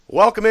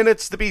Welcome in.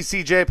 It's the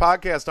BCJ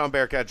podcast on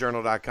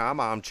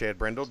BearcatJournal.com. I'm Chad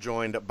Brindle,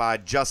 joined by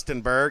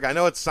Justin Berg. I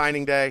know it's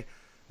signing day.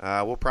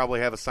 We'll probably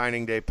have a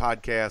signing day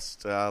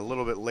podcast a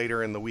little bit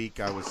later in the week.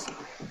 I was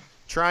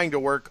trying to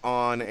work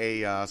on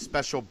a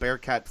special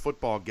Bearcat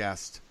football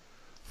guest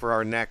for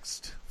our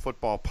next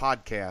football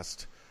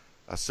podcast,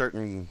 a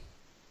certain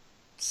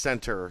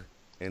center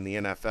in the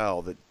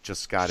NFL that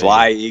just got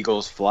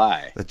Eagles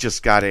fly. That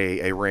just got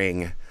a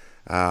ring.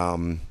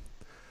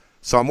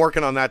 So I'm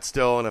working on that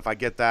still, and if I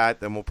get that,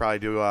 then we'll probably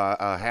do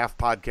a half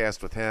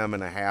podcast with him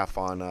and a half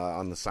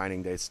on the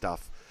signing day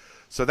stuff.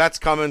 So that's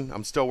coming.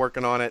 I'm still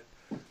working on it,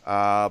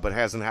 but it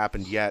hasn't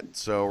happened yet.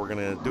 So we're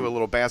going to do a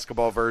little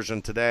basketball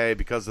version today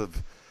because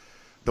of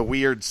the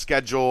weird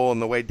schedule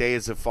and the way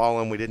days have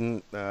fallen. We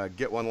didn't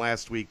get one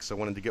last week, so I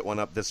wanted to get one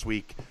up this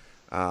week.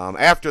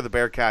 After the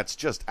Bearcats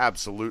just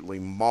absolutely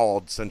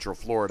mauled Central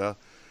Florida.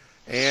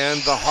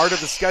 And the heart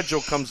of the schedule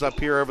comes up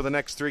here over the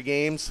next 3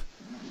 games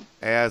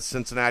as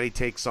Cincinnati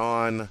takes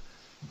on,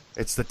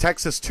 it's the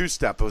Texas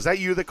two-step. Was that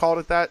you that called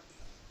it that?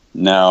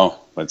 No,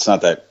 but it's not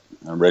that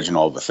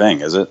original of a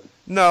thing, is it?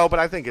 No, but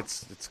I think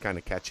it's kind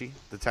of catchy.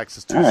 The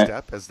Texas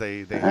two-step, as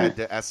they head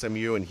to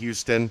SMU in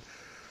Houston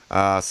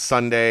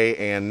Sunday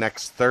and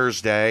next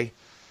Thursday.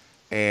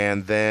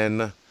 And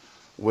then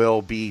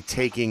we'll be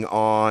taking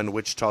on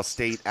Wichita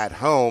State at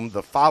home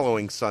the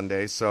following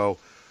Sunday. So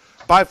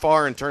by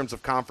far, in terms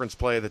of conference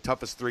play, the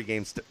toughest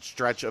 3-game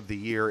stretch of the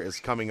year is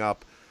coming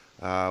up.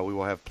 We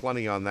will have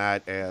plenty on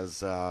that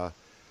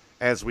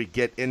as we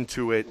get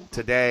into it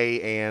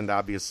today, and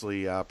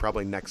obviously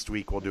probably next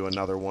week we'll do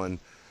another one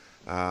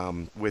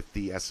with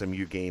the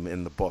SMU game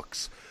in the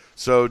books.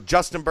 So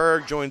Justin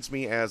Berg joins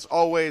me as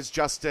always.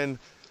 Justin,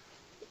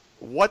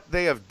 what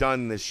they have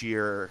done this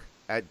year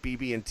at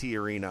BB&T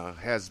Arena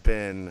has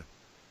been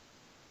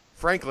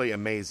frankly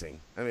amazing.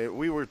 I mean,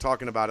 we were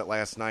talking about it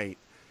last night.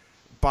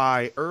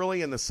 By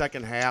early in the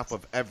second half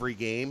of every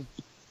game,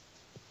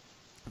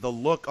 the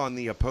look on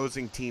the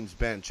opposing team's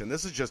bench, and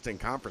this is just in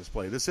conference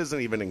play. This isn't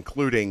even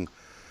including,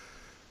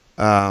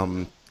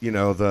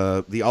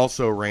 the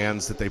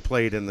also-rans that they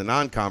played in the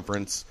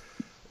non-conference.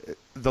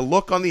 The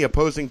look on the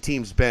opposing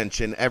team's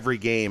bench in every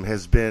game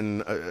has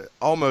been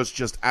almost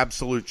just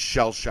absolute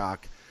shell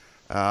shock,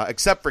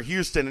 except for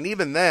Houston. And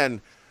even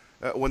then,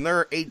 when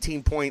their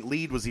 18-point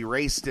lead was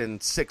erased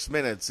in 6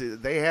 minutes,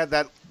 they had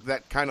that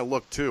kind of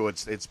look too.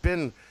 It's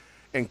been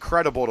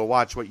incredible to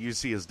watch what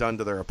UC has done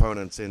to their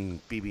opponents in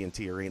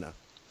BB&T Arena.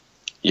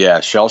 Yeah,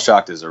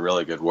 shell-shocked is a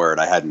really good word.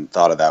 I hadn't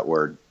thought of that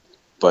word.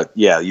 But,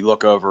 yeah, you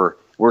look over,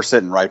 we're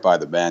sitting right by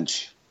the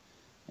bench,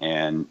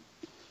 and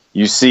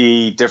you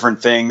see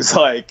different things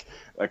like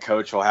a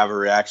coach will have a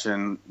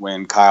reaction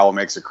when Kyle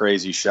makes a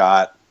crazy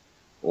shot,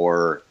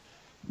 or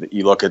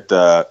you look at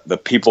the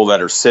people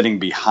that are sitting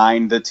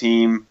behind the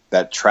team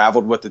that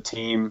traveled with the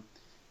team,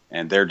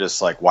 and they're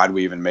just like, why do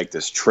we even make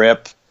this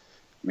trip?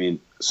 I mean,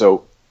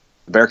 so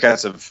the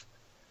Bearcats have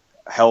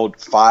held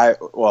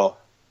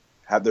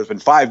there's been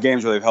 5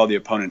 games where they've held the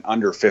opponent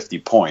under 50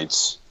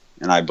 points,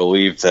 and I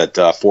believe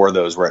that 4 of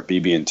those were at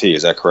BB&T.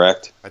 Is that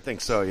correct? I think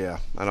so, yeah.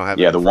 I don't have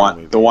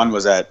the one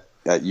was at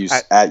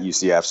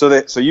UCF.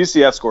 So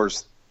UCF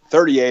scores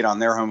 38 on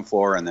their home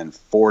floor and then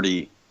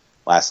 40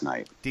 last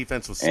night.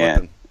 Defense was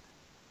slipping.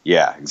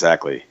 Yeah,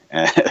 exactly.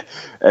 And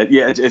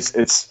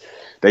it's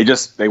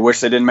they wish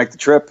they didn't make the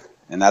trip,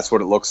 and that's what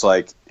it looks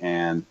like,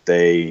 and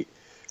they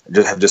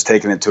have just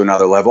taken it to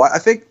another level. I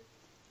think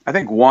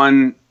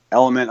one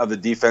element of the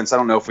defense, I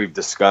don't know if we've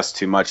discussed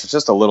too much. It's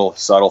just a little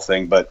subtle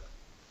thing, but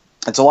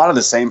it's a lot of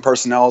the same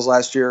personnel as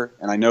last year.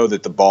 And I know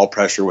that the ball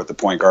pressure with the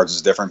point guards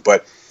is different,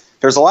 but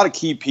there's a lot of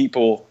key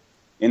people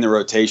in the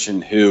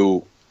rotation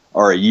who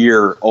are a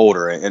year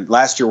older. And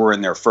last year were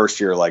in their first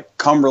year, like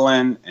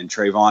Cumberland and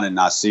Trayvon and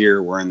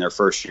Nasir were in their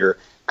first year.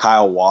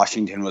 Kyle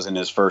Washington was in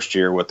his first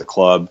year with the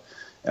club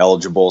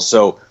eligible.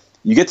 So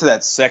you get to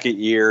that second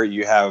year,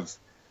 you have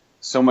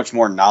so much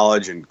more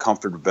knowledge and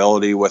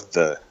comfortability with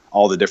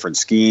all the different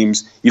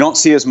schemes. You don't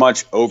see as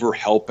much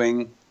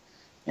over-helping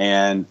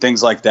and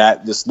things like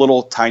that, just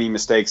little tiny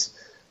mistakes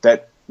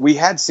that we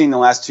had seen the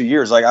last 2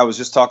 years. Like I was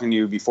just talking to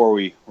you before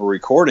we were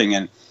recording,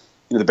 and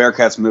the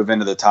Bearcats move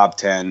into the top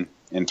 10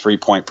 in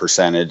 3-point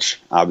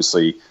percentage.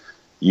 Obviously,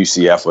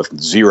 UCF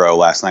with 0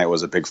 last night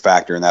was a big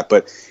factor in that.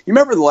 But you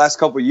remember the last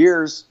couple of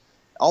years,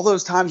 all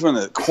those times when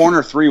the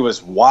corner 3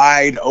 was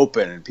wide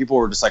open and people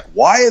were just like,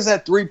 why is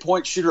that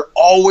 3-point shooter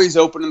always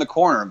open in the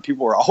corner? And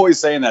people were always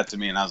saying that to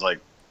me. And I was like,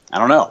 I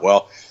don't know.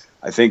 Well,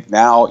 I think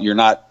now you're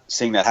not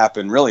seeing that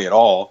happen really at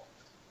all.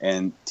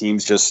 And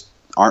teams just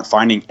aren't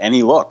finding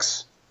any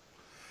looks.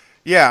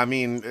 Yeah, I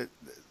mean,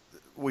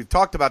 we've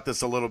talked about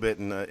this a little bit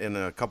in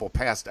a couple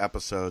past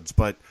episodes,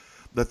 but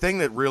the thing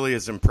that really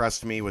has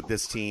impressed me with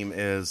this team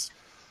is,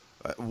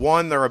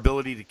 one, their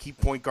ability to keep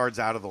point guards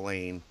out of the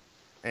lane.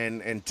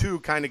 And 2,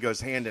 kind of goes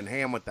hand in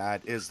hand with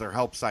that, is their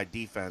help side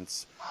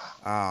defense.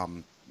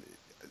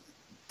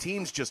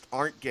 Teams just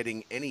aren't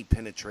getting any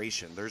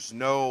penetration. There's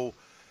no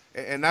 –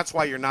 and that's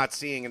why you're not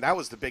seeing – and that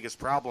was the biggest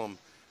problem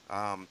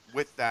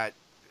with that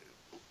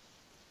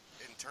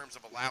in terms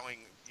of allowing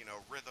 –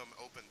 rhythm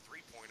open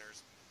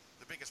three-pointers.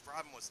 The biggest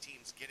problem was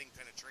teams getting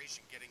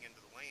penetration, getting into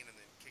the lane, and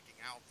then kicking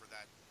out for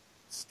that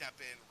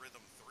step-in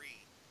rhythm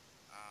three.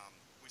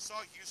 We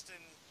saw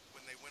Houston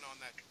when they went on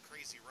that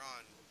crazy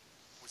run.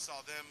 We saw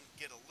them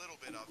get a little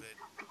bit of it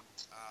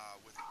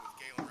with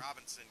Galen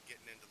Robinson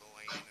getting into the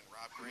lane and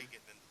Rob Gray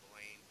getting into the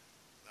lane.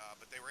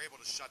 But they were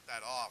able to shut that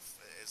off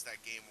as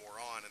that game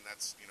wore on, and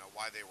that's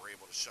why they were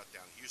able to shut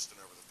down Houston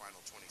over the final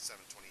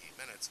 27, 28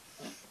 minutes.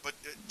 But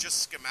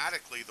just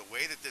schematically, the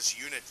way that this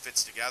unit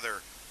fits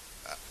together,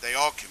 they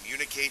all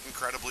communicate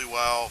incredibly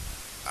well.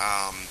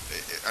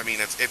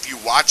 If you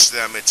watch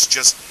them, it's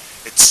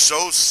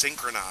so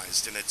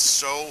synchronized and it's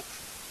so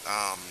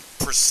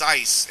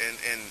precise,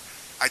 and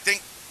I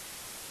think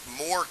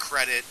more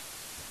credit,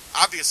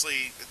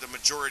 obviously the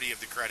majority of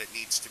the credit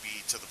needs to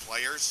be to the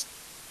players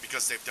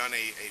because they've done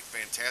a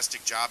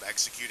fantastic job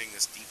executing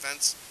this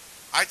defense.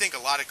 I think a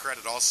lot of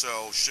credit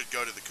also should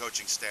go to the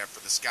coaching staff for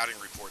the scouting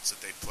reports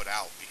that they've put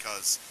out,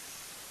 because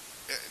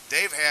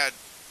they've had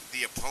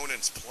the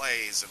opponent's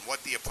plays and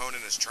what the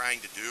opponent is trying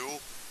to do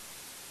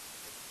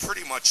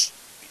pretty much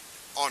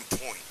on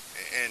point.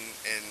 And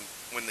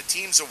when the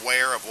team's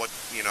aware of what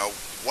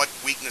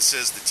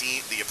weaknesses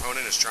the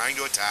opponent is trying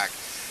to attack,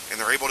 and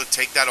they're able to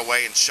take that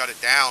away and shut it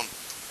down,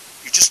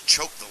 you just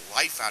choke the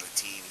life out of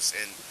teams,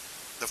 and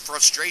the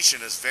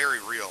frustration is very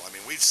real. I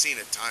mean, we've seen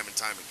it time and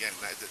time again.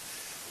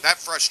 That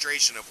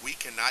frustration of we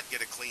cannot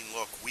get a clean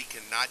look, we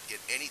cannot get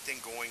anything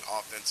going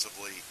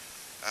offensively,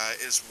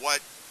 is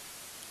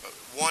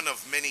one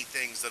of many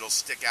things that'll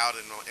stick out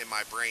in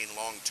my brain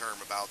long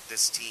term about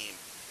this team,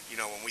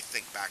 when we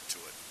think back to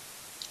it.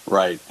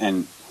 Right.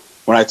 And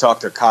when I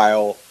talked to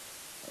Kyle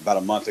about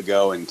a month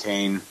ago and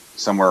Kane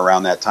somewhere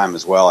around that time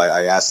as well,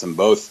 I asked them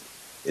both,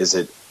 is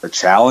it a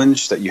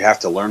challenge that you have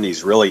to learn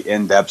these really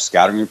in-depth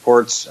scouting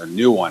reports, a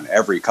new one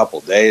every couple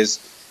of days?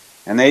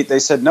 And they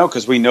said no,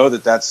 because we know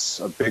that that's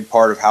a big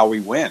part of how we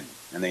win,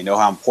 and they know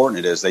how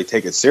important it is. They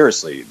take it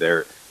seriously.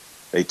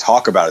 They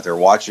talk about it. They're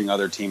watching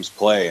other teams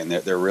play, and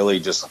they're really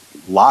just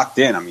locked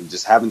in. I mean,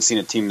 just haven't seen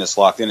a team this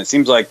locked in. It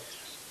seems like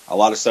a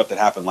lot of stuff that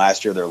happened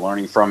last year, they're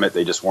learning from it.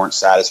 They just weren't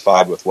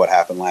satisfied with what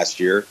happened last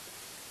year,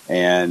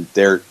 and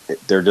they're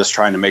just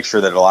trying to make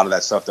sure that a lot of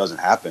that stuff doesn't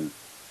happen.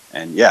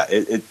 And yeah,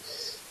 it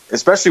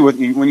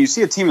especially when you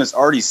see a team that's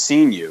already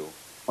seen you,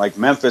 like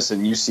Memphis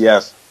and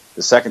UCF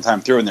the second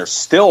time through, and they're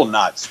still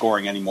not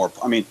scoring any more.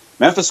 I mean,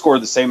 Memphis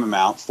scored the same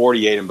amount,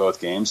 48 in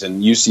both games,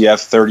 and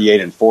UCF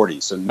 38 and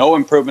 40. So no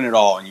improvement at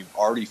all, and you've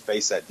already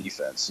faced that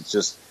defense. It's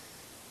just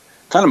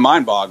kind of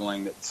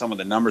mind-boggling that some of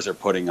the numbers they're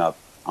putting up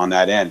on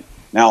that end.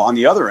 Now, on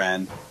the other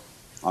end,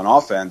 on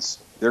offense,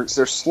 they're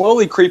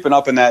slowly creeping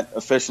up in that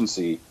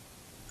efficiency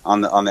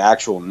on the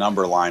actual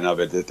number line of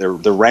it.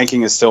 The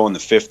ranking is still in the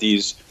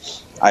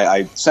 50s.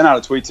 I sent out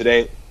a tweet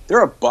today.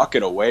 They're a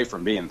bucket away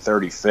from being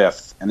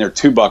 35th, and they're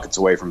 2 buckets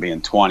away from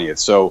being 20th.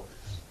 So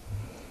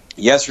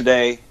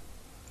yesterday,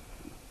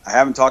 I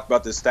haven't talked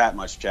about this stat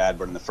much, Chad,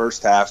 but in the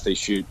first half, they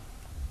shoot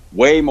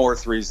way more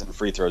threes than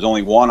free throws.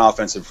 Only one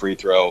offensive free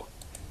throw,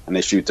 and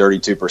they shoot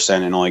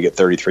 32% and only get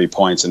 33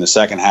 points. In the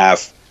second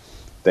half,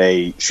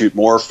 they shoot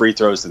more free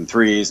throws than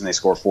threes, and they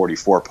score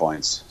 44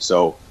 points.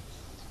 So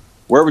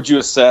where would you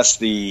assess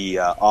the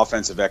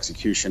offensive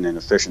execution and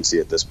efficiency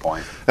at this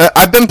point?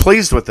 I've been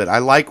pleased with it. I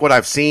like what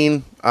I've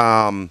seen.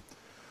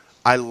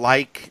 I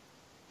like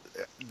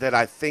that.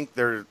 I think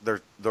the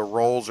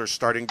roles are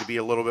starting to be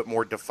a little bit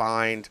more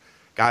defined.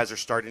 Guys are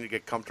starting to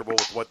get comfortable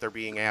with what they're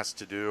being asked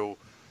to do.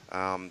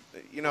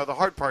 The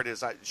hard part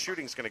is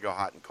shooting's going to go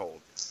hot and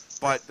cold.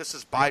 But this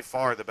is by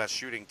far the best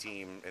shooting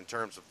team in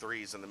terms of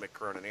threes in the Mick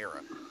Cronin era.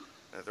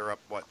 They're up,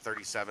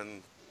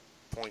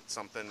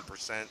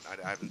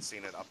 37-point-something%. I haven't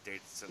seen it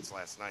updated since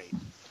last night,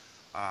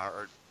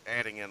 or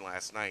adding in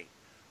last night.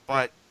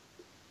 But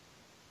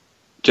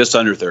just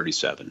under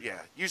 37. Yeah,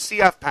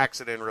 UCF packs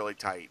it in really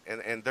tight,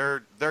 and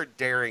they're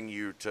daring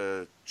you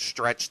to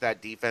stretch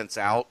that defense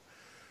out.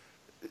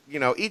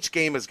 Each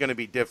game is going to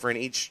be different.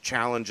 Each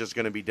challenge is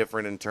going to be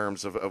different in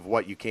terms of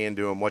what you can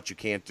do and what you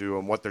can't do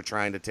and what they're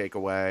trying to take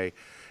away.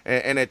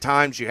 And at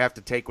times you have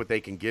to take what they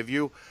can give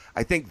you.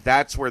 I think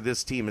that's where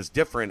this team is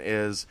different,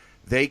 is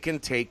they can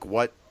take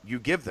what you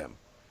give them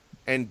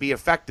and be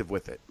effective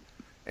with it.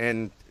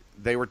 And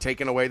they were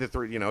taking away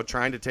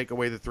trying to take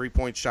away the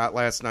three-point shot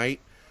last night.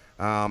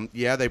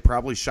 They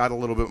probably shot a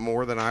little bit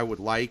more than I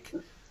would like.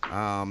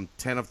 10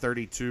 of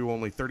 32,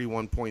 only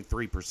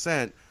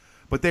 31.3%.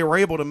 But they were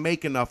able to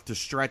make enough to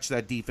stretch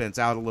that defense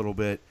out a little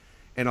bit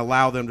and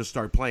allow them to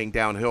start playing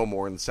downhill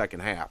more in the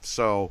second half.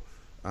 So,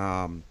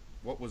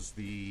 what was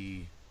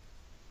the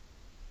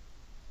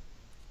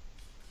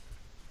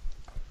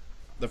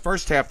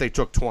first half? They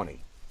took 20.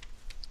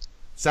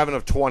 7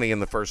 of 20 in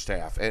the first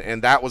half.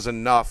 And that was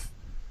enough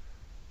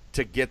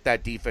to get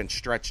that defense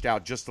stretched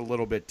out just a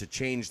little bit to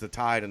change the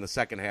tide in the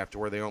second half to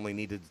where they only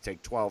needed to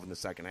take 12 in the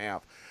second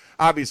half.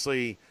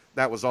 Obviously,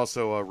 that was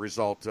also a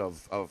result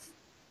of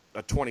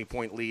a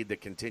 20-point lead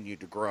that continued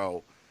to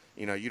grow.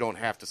 You don't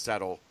have to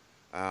settle.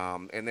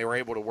 And they were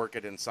able to work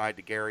it inside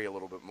to Gary a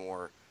little bit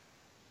more,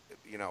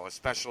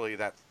 especially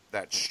that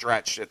that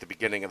stretch at the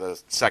beginning of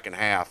the second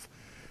half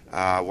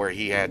where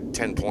he had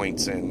 10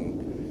 points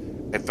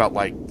and it felt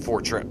like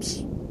 4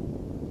 trips.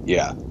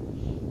 Yeah.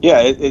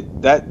 Yeah,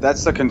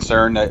 that's the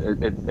concern.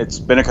 It's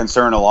been a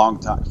concern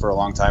for a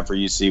long time for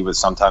UC with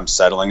sometimes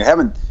settling.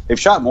 They've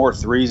shot more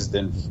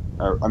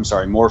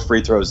more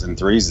free throws than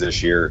threes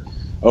this year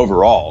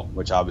overall,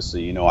 which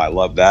obviously I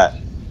love that.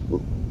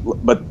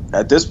 But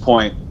at this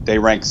point, they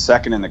rank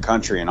second in the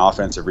country in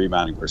offensive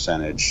rebounding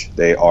percentage.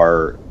 They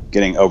are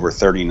getting over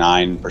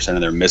 39%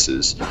 of their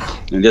misses,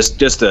 and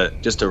just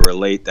to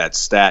relate that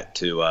stat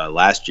to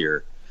last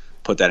year,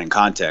 put that in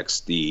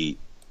context, the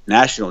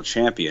national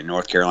champion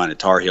North Carolina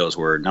Tar Heels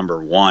were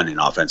number 1 in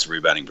offensive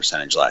rebounding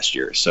percentage last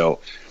year. So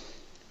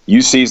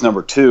UC's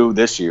number 2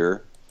 this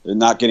year. They're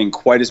not getting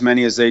quite as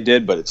many as they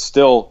did, but it's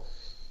still,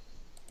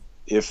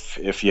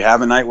 if you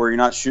have a night where you're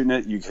not shooting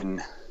it, you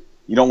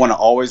don't want to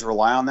always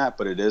rely on that,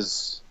 but it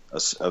is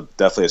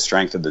definitely a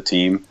strength of the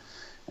team.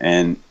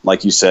 And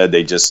like you said,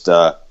 they just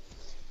they're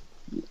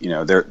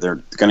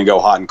going to go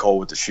hot and cold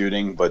with the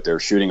shooting, but they're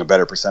shooting a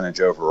better percentage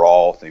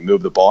overall. They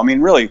move the ball. I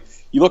mean, really,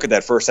 you look at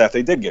that first half,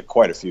 they did get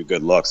quite a few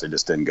good looks. They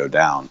just didn't go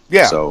down.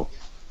 Yeah. So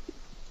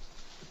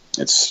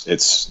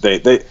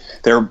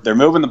they're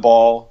moving the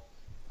ball.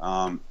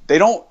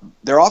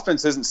 Their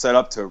offense isn't set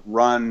up to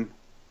run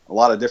a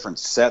lot of different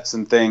sets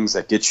and things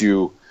that get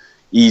you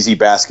easy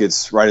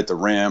baskets right at the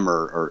rim,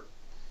 or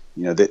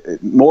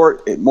it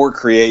more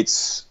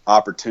creates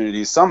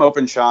opportunities, some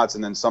open shots,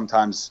 and then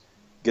sometimes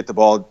get the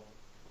ball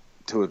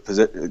to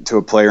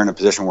a player in a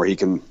position where he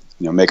can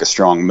make a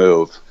strong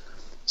move.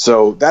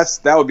 So that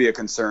would be a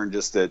concern,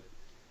 just that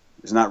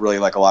there's not really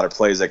like a lot of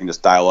plays they can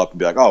just dial up and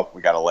be like, oh,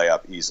 we got to lay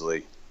up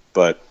easily.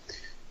 But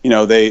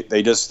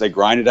they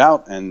grind it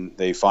out and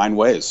they find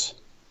ways.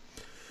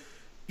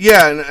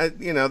 Yeah,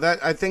 and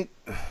I think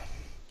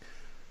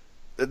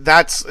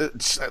that's,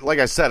 like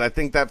I said, I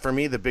think that for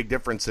me the big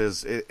difference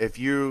is if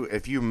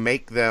you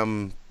make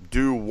them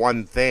do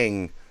one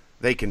thing,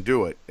 they can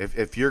do it.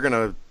 If you're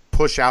gonna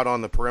push out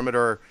on the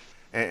perimeter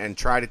and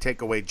try to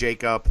take away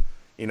Jacob.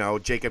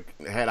 Jacob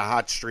had a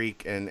hot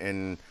streak,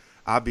 and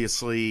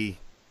obviously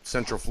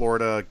Central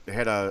Florida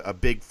had a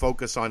big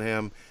focus on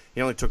him.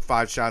 He only took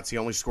 5 shots. He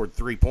only scored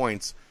 3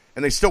 points,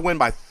 and they still win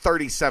by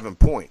 37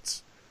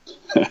 points.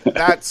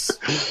 That's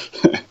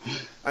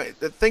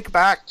think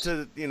back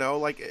to,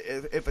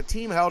 if a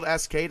team held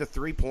SK to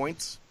 3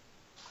 points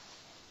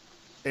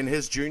in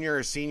his junior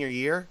or senior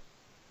year,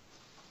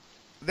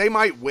 they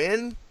might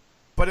win,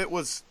 but it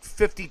was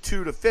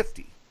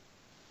 52-50.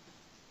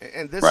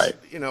 And this, right.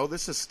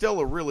 This is still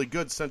a really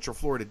good Central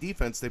Florida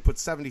defense. They put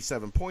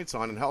 77 points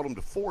on and held them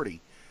to 40.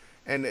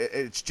 And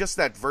it's just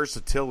that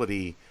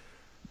versatility.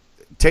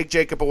 Take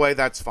Jacob away,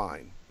 that's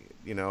fine.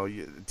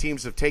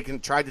 Teams have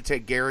tried to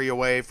take Gary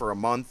away for a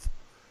month.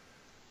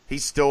 He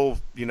still,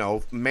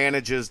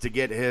 manages to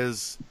get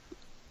his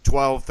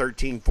 12,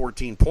 13,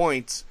 14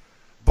 points.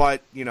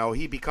 But,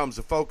 he becomes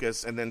a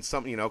focus. And then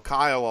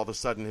Kyle all of a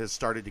sudden has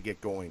started to get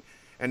going.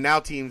 And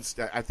now teams,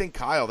 I think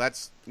Kyle,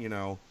 that's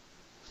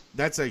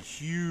a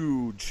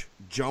huge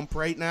jump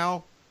right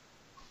now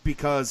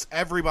because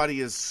everybody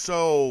is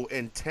so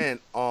intent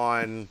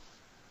on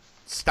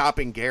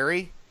stopping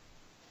Gary.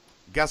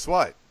 Guess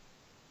what?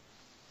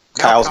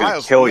 Kyle's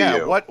going to kill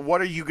you.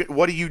 What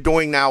are you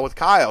doing now with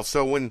Kyle?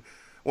 So when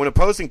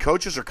opposing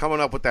coaches are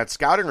coming up with that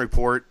scouting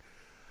report,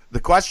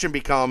 the question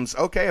becomes,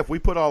 okay, if we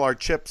put all our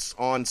chips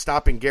on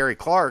stopping Gary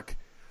Clark,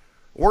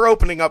 we're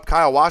opening up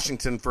Kyle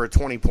Washington for a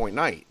 20-point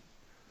night.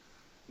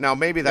 Now,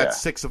 maybe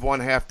that's 6 of one,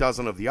 half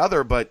dozen of the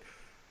other, but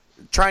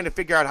trying to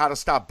figure out how to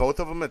stop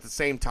both of them at the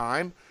same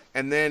time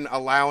and then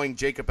allowing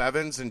Jacob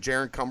Evans and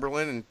Jaron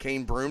Cumberland and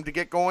Kane Broome to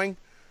get going,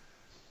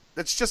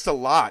 that's just a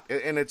lot.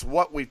 And it's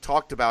what we've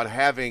talked about,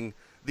 having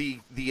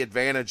the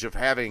advantage of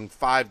having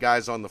 5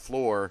 guys on the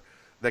floor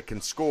that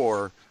can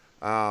score.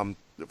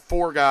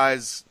 4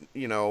 guys,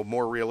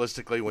 more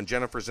realistically when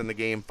Jennifer's in the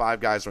game, 5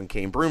 guys when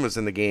Kane Broome is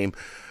in the game.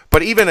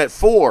 But even at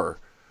 4,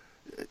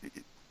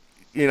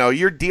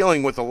 you're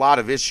dealing with a lot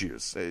of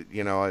issues.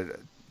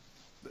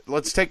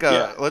 Let's take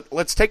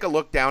a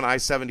look down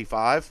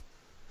I-75.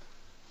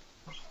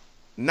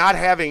 Not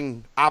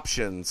having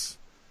options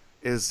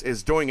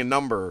is doing a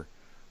number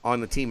on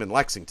the team in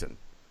Lexington.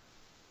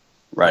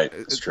 Right,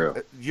 it's true.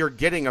 You're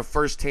getting a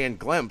first-hand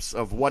glimpse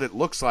of what it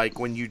looks like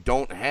when you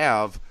don't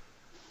have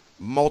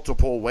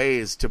multiple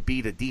ways to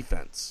beat a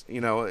defense.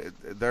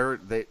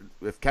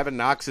 If Kevin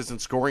Knox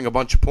isn't scoring a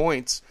bunch of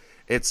points,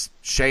 it's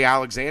Shea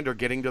Alexander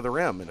getting to the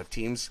rim. And if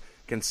teams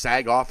can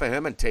sag off of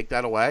him and take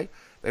that away,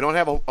 they don't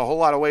have a whole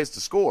lot of ways to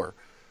score.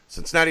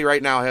 Cincinnati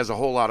right now has a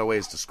whole lot of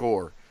ways to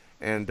score.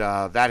 And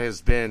that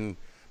has been,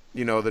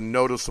 the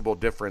noticeable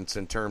difference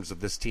in terms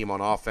of this team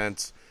on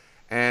offense.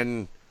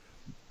 And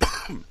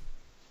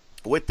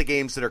with the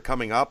games that are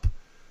coming up,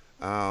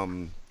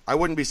 I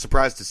wouldn't be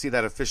surprised to see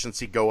that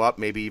efficiency go up,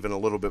 maybe even a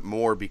little bit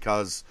more,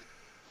 because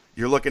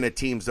you're looking at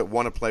teams that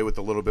want to play with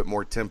a little bit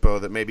more tempo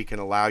that maybe can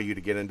allow you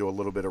to get into a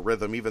little bit of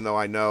rhythm, even though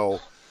I know,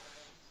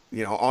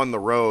 on the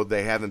road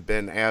they haven't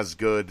been as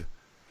good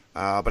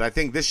But I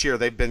think this year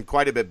they've been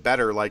quite a bit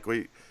better. Like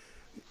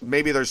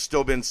maybe there's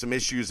still been some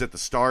issues at the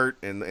start,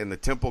 and the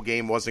Temple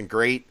game wasn't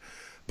great.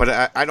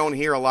 But I don't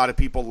hear a lot of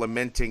people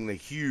lamenting the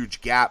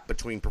huge gap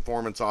between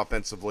performance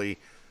offensively,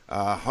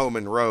 home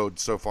and road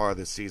so far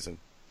this season.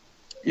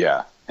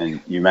 Yeah,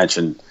 and you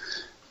mentioned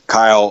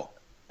Kyle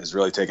is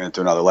really taking it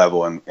to another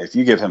level, and if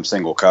you give him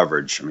single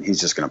coverage, I mean,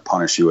 he's just going to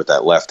punish you with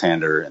that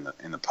left-hander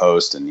in the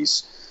post, and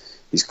he's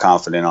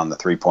confident on the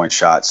three-point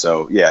shot.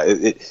 So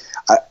yeah,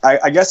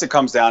 I guess it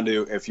comes down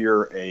to if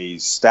you're a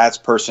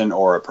stats person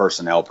or a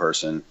personnel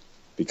person,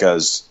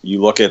 because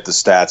you look at the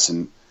stats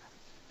and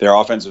their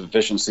offensive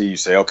efficiency, you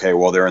say, okay,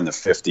 well, they're in the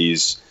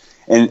 50s,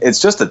 and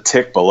it's just a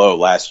tick below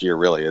last year.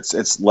 Really,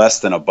 it's less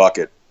than a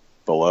bucket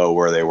below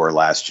where they were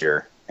last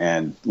year.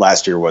 And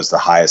last year was the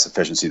highest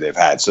efficiency they've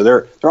had. So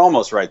they're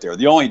almost right there.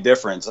 The only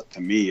difference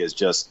to me is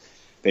just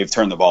they've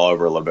turned the ball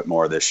over a little bit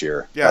more this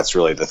year. Yeah. That's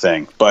really the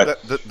thing.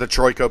 But the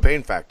Troy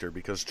Copain factor,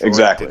 because Troy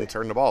didn't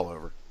turn the ball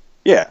over.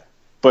 Yeah.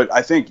 But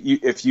I think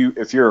if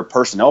you're a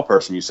personnel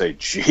person, you say,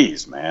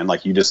 geez, man,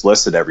 like you just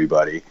listed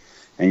everybody.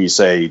 And you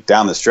say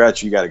down the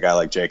stretch, you got a guy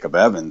like Jacob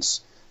Evans.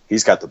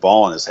 He's got the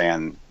ball in his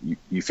hand.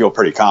 You feel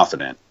pretty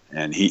confident.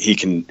 And he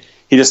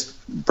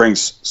just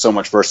brings so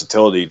much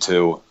versatility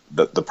to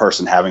the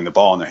person having the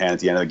ball in their hand at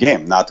the end of the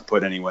game. Not to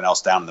put anyone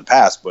else down in the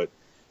past, but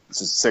it's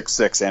a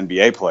 6'6"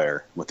 NBA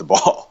player with the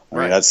ball. I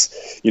mean,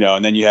 that's, and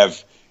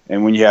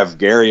then when you have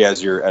Gary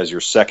as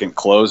your second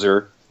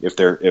closer,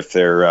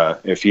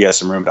 if he has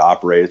some room to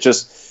operate, it's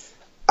just,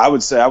 I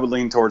would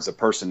lean towards the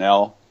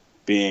personnel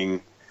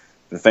being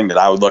the thing that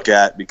I would look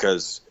at,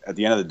 because at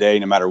the end of the day,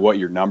 no matter what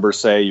your numbers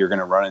say, you're going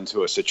to run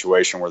into a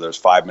situation where there's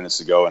 5 minutes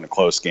to go in a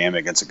close game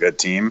against a good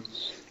team.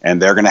 And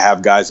they're going to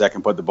have guys that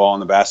can put the ball in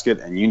the basket,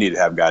 and you need to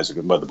have guys who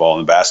can put the ball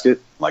in the basket.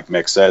 Like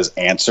Mick says,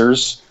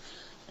 answers.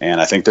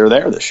 And I think they're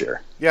there this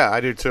year. Yeah, I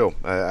do too.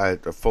 I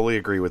fully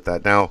agree with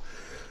that. Now,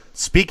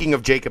 speaking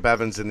of Jacob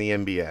Evans in the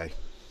NBA,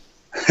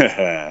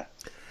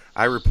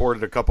 I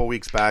reported a couple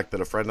weeks back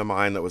that a friend of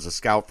mine that was a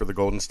scout for the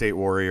Golden State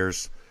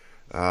Warriors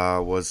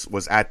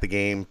was at the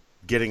game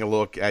getting a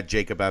look at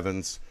Jacob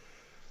Evans.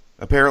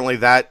 Apparently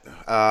that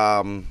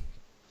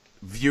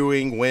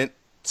viewing went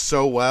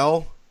so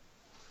well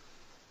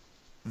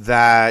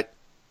that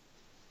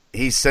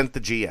he sent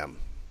the GM.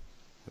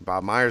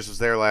 Bob Myers was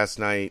there last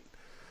night.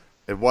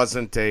 It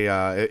wasn't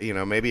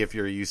maybe if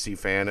you're a UC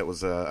fan, it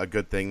was a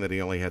good thing that he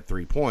only had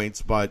 3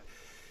 points, but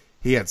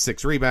he had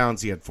 6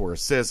 rebounds, he had 4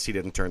 assists, he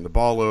didn't turn the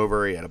ball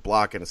over, he had a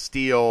block and a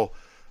steal.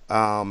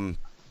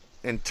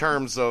 In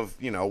terms of,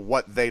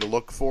 what they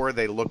look for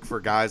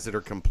guys that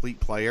are complete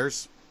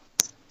players.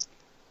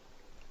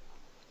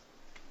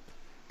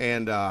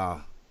 And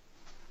I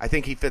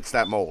think he fits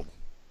that mold.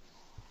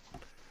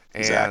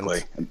 And,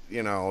 exactly.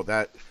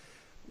 That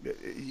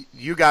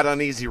you got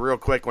uneasy real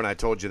quick when I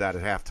told you that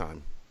at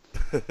halftime.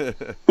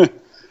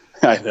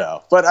 I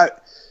know. But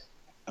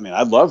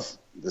I'd love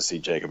to see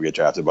Jacob get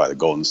drafted by the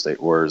Golden State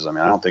Warriors. I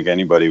don't think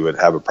anybody would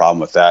have a problem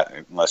with that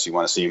unless you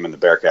want to see him in the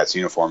Bearcats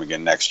uniform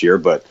again next year.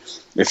 But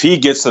if he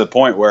gets to the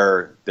point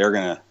where they're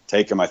going to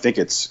take him, I think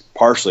it's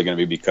partially going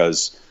to be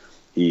because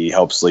he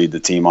helps lead the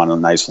team on a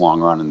nice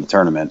long run in the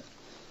tournament.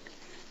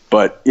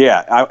 But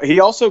yeah,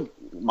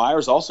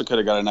 Myers also could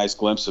have got a nice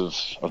glimpse of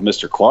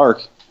Mr.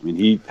 Clark. I mean,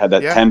 he had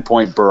that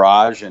 10-point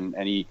barrage, and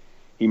he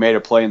made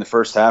a play in the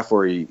first half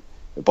where the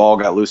ball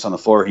got loose on the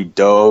floor. He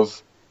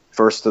dove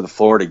first to the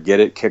floor to get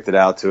it, kicked it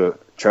out to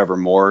Trevor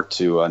Moore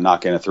to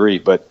knock in a 3.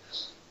 But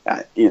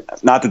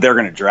not that they're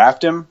going to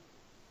draft him,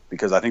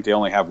 because I think they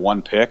only have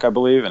 1 pick, I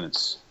believe, and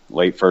it's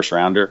late first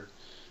rounder.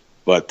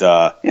 But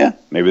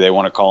maybe they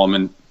want to call him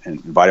and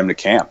invite him to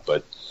camp.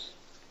 But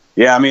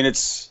yeah,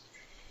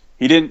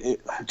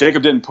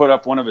 Jacob didn't put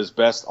up one of his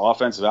best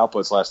offensive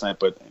outputs last night,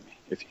 but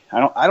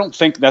I don't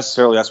think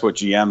necessarily that's what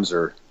GMs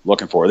are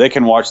looking for. They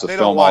can watch the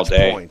film all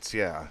day. Points,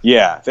 yeah.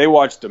 Yeah, they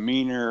watch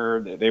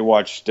demeanor, they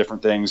watch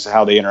different things,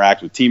 how they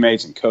interact with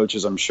teammates and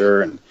coaches, I'm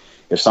sure, and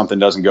if something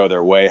doesn't go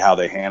their way, how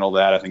they handle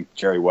that. I think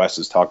Jerry West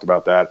has talked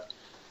about that.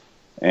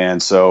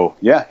 And so,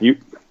 yeah,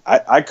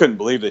 I couldn't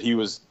believe that he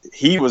was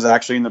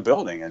actually in the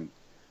building, and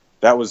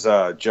that was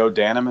Joe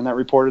Daneman that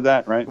reported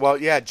that, right? Well,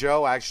 yeah,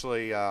 Joe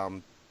actually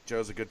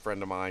Joe's a good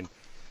friend of mine,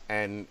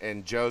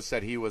 and Joe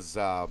said he was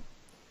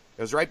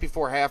it was right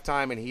before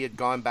halftime, and he had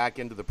gone back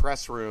into the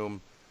press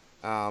room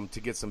to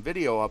get some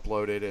video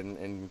uploaded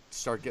and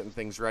start getting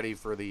things ready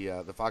for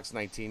the Fox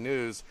 19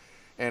 News,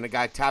 and a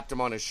guy tapped him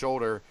on his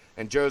shoulder,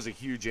 and Joe's a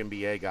huge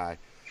NBA guy.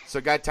 So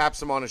a guy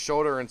taps him on his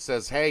shoulder and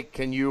says, "Hey,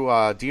 can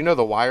you do you know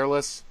the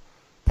wireless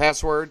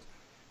password?"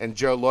 And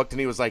Joe looked, and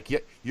he was like, "Yeah,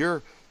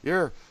 you're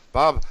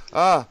Bob.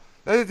 And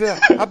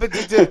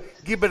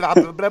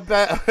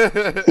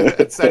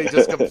said he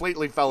just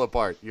completely fell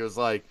apart. He was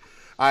like,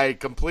 I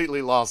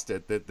completely lost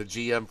it that the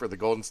GM for the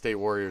Golden State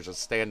Warriors is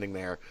standing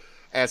there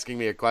asking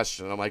me a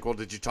question. And I'm like, well,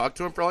 did you talk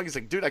to him for long? He's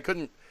like, dude, I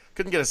couldn't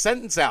get a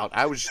sentence out.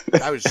 I was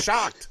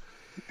shocked.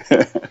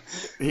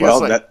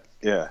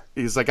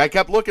 He's like, I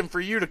kept looking for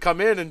you to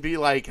come in and be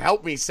like,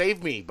 help me,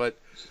 save me. But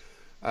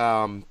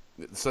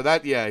So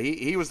that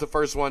he was the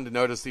first one to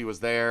notice he was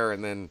there,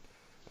 and then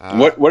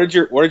what did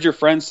your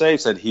friend say? He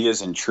said he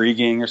is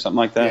intriguing or something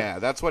like that. Yeah,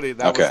 that's what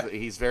Okay. was.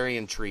 He's very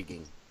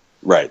intriguing.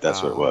 Right,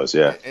 that's what it was.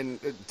 Yeah, and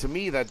to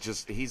me, that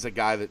just he's a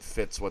guy that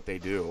fits what they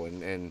do.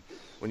 And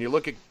when you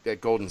look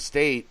at Golden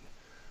State,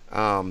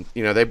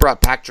 they brought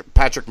Patrick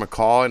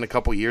McCaw in a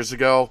couple years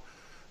ago.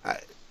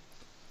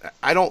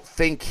 I don't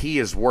think he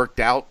has worked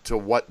out to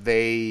what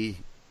they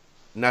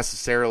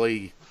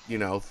necessarily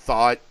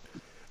thought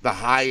the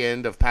high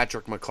end of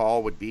Patrick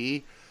McCaw would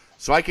be.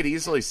 So I could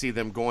easily see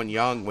them going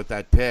young with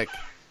that pick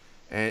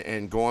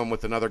and going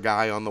with another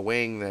guy on the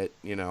wing that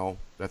a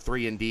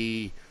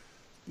 3-and-D.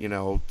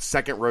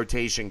 Second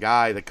rotation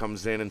guy that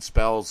comes in and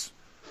spells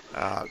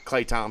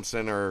Klay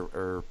Thompson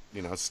or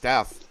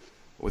Steph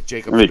with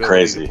Jacob's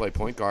ability to play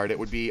point guard. It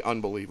would be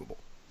unbelievable.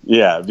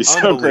 Yeah, it'd be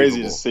so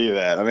crazy to see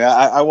that. I mean,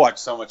 I watch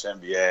so much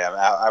NBA. I mean,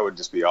 I would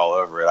just be all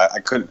over it. I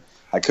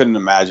couldn't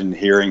imagine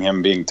hearing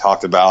him being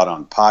talked about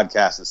on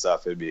podcasts and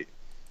stuff. It'd be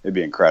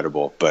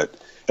incredible. But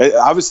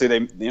obviously,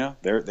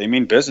 they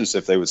mean business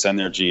if they would send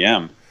their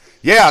GM.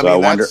 Yeah, so I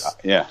wonder.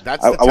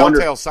 That's the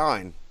telltale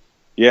sign.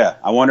 Yeah,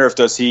 I wonder if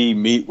does he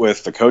meet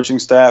with the coaching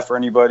staff or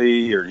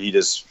anybody, or he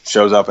just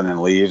shows up and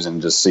then leaves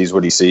and just sees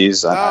what he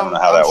sees. I don't know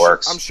how that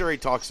works. I'm sure he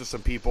talks to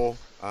some people,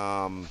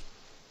 to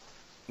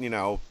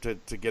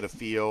get a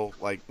feel.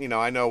 Like,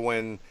 I know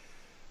when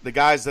the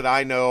guys that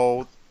I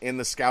know in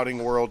the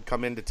scouting world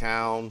come into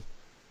town,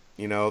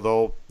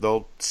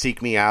 they'll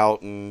seek me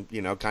out and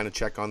kind of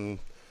check on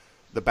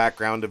the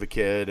background of a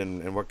kid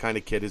and what kind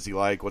of kid is he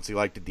like, what's he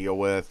like to deal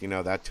with,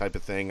 that type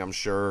of thing. I'm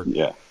sure.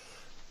 Yeah.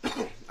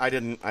 I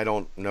don't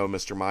know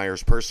Mr.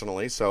 Myers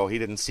personally, so he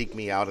didn't seek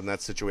me out in that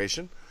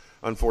situation,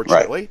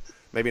 unfortunately. Right.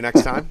 Maybe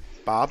next time,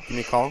 Bob, give me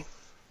a call.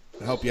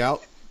 I'll help you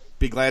out.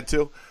 Be glad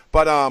to.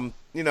 But I'm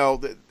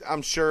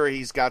sure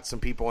he's got some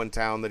people in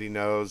town that he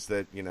knows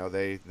that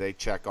they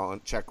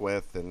check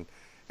with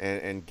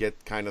and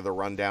get kind of the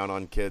rundown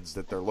on kids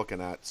that they're looking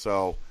at.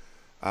 So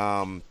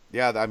I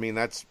mean,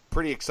 that's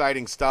pretty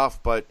exciting stuff,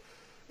 but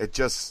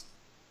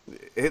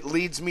it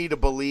leads me to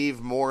believe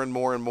more and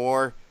more and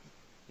more.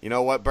 You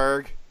know what,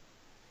 Berg?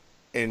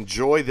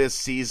 Enjoy this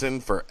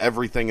season for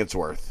everything it's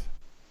worth.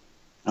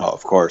 Oh,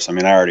 of course. I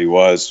mean, I already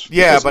was.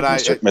 Yeah, but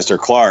Mr.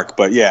 Clark.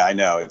 But yeah, I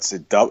know it's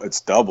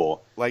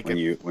double. Like when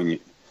you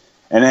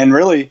and then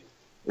really,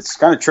 it's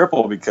kind of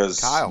triple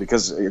because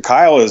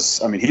Kyle is.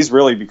 I mean, he's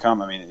really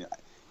become. I mean,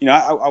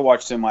 I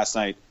watched him last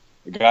night.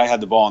 The guy had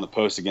the ball on the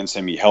post against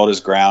him. He held his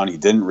ground. He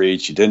didn't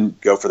reach. He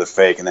didn't go for the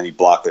fake, and then he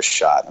blocked the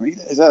shot. I mean,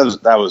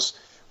 that was.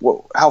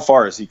 Well, how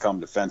far has he come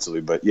defensively?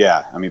 But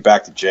yeah, I mean,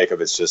 back to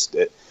Jacob, it's just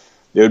it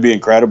would be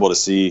incredible to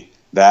see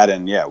that,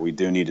 and yeah, we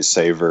do need to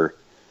savor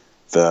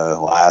the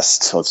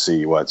last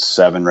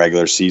 7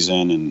 regular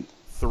season and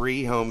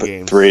 3 home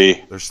games.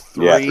 There's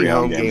 3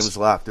 home games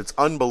left. It's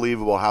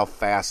unbelievable how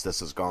fast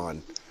this has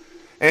gone,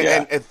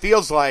 and it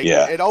feels like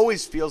it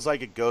always feels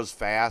like it goes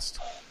fast,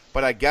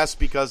 but I guess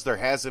because there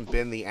hasn't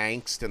been the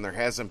angst and there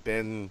hasn't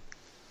been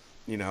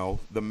the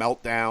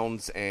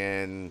meltdowns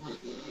and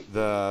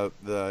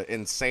the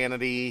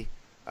insanity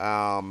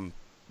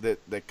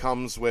that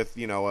comes with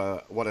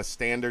what a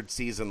standard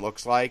season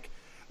looks like.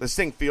 This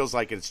thing feels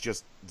like it's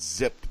just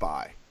zipped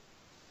by.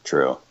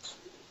 True.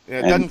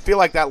 It doesn't feel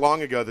like that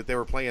long ago that they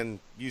were playing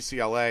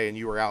UCLA and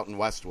you were out in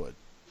Westwood.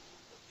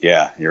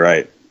 Yeah, you're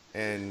right.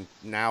 And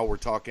now we're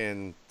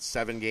talking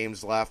 7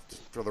 games left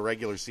for the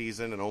regular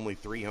season and only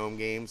 3 home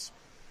games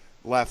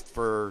left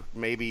for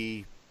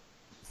maybe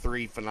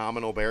 3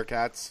 phenomenal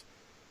Bearcats.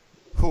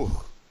 Whew.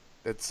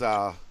 It's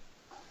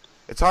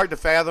hard to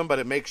fathom, but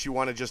it makes you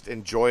want to just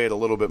enjoy it a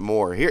little bit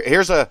more.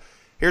 Here's an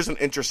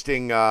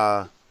interesting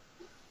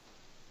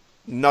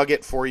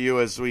nugget for you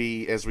as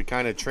we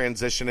kind of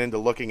transition into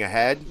looking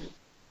ahead.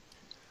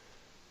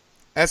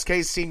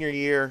 SK's senior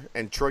year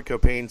and Troy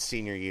Copain's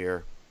senior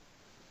year,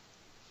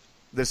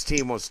 this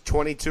team was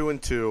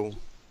 22-2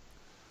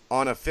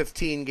 on a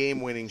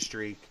 15-game winning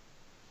streak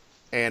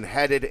and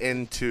headed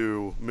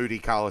into Moody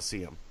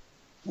Coliseum.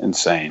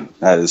 Insane.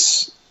 I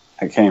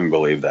can't even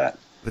believe that.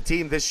 The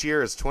team this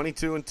year is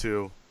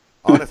 22-2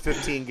 on a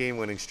 15-game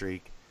winning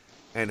streak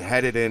and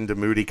headed into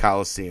Moody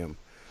Coliseum.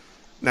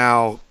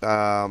 Now,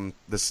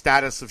 the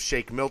status of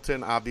Shake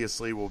Milton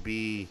obviously will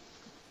be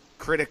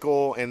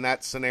critical in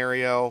that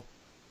scenario.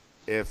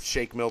 If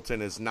Shake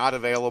Milton is not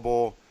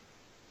available,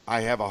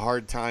 I have a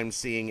hard time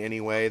seeing any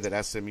way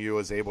that SMU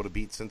is able to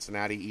beat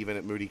Cincinnati even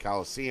at Moody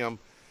Coliseum.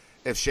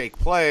 If Shake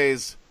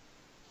plays,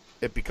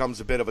 it becomes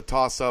a bit of a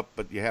toss-up,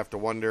 but you have to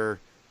wonder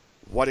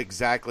what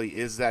exactly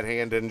is that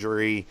hand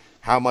injury,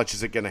 how much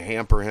is it going to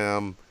hamper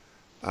him.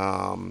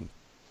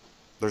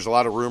 There's a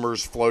lot of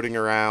rumors floating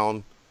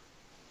around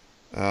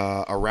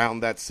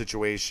that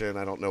situation.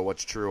 I don't know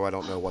what's true. I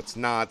don't know what's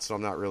not, so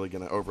I'm not really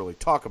going to overly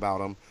talk about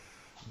them.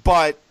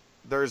 But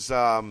there's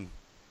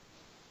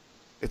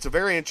it's a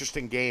very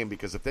interesting game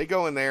because if they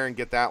go in there and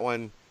get that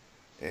one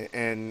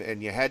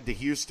and you head to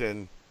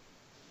Houston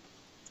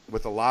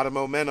with a lot of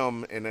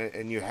momentum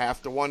and you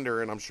have to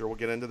wonder, and I'm sure we'll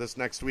get into this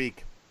next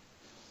week,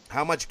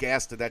 how much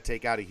gas did that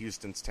take out of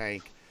Houston's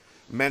tank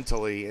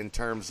mentally in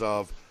terms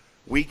of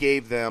we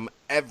gave them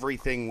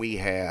everything we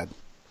had,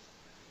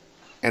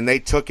 and they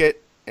took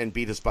it and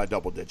beat us by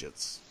double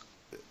digits.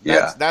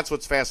 That's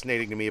what's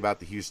fascinating to me about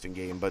the Houston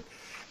game. But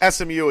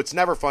SMU, it's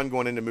never fun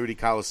going into Moody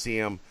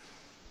Coliseum.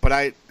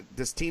 But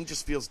this team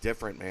just feels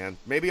different, man.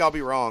 Maybe I'll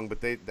be wrong, but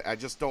I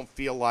just don't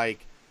feel like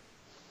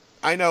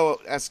 – I know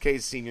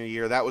SK's senior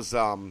year, that was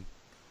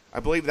I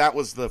believe that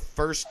was the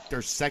first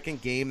or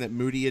second game that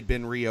Moody had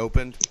been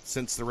reopened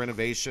since the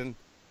renovation.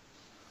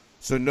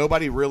 So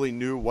nobody really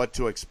knew what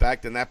to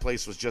expect, and that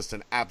place was just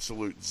an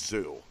absolute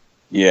zoo.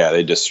 Yeah,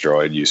 they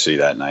destroyed UC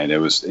that night. It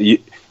was you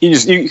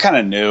kind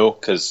of knew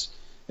because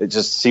it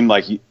just seemed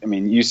like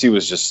UC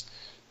was just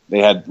they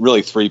had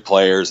really 3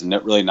 players and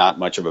really not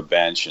much of a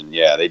bench, and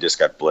yeah, they just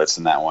got blitzed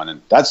in that one.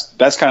 And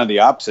that's kind of the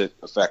opposite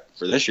effect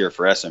for this year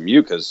for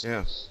SMU because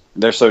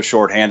they're so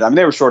shorthanded. I mean,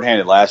 they were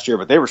shorthanded last year,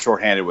 but they were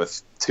shorthanded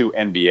with 2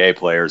 NBA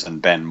players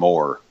and Ben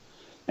Moore,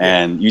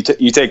 and you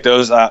take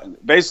those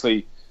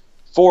basically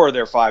 4 of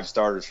their 5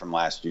 starters from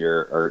last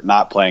year are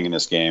not playing in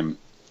this game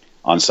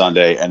on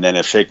Sunday, and then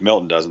if Shake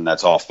Milton doesn't,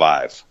 that's all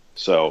 5.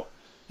 So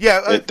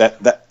yeah,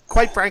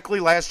 quite frankly,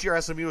 last year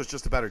SMU was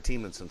just a better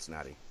team than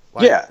Cincinnati.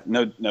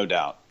 No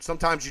doubt.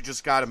 Sometimes you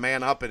just got to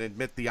man up and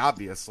admit the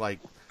obvious. Like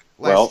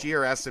last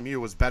year, SMU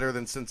was better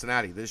than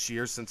Cincinnati. This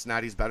year,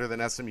 Cincinnati's better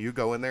than SMU.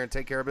 Go in there and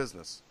take care of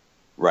business.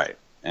 Right,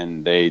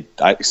 and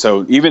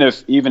so even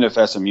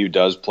if SMU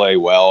does play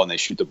well and they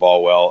shoot the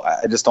ball well,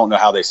 I just don't know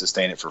how they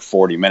sustain it for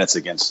 40 minutes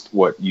against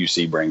what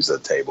UC brings to the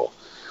table.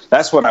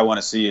 That's what I want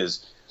to see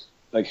is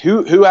like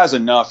who has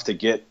enough to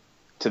get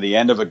to the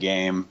end of a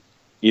game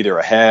either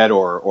ahead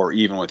or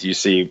even with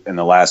UC in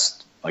the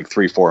last like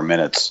 3-4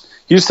 minutes.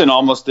 Houston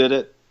almost did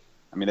it.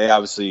 I mean, they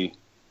obviously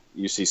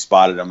UC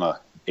spotted them a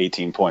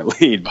 18-point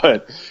lead,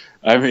 but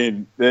I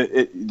mean,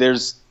 it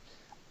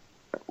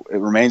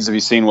remains to be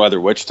seen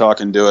whether Wichita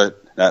can do it.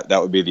 That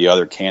would be the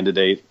other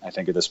candidate, I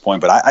think, at this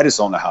point. But I just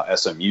don't know how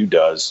SMU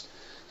does,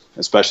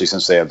 especially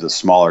since they have the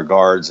smaller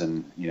guards.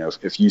 And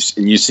if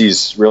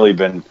UC's really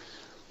been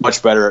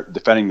much better at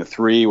defending the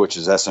 3, which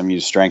is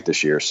SMU's strength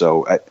this year.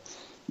 So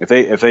if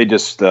they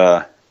just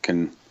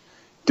can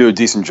do a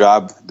decent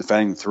job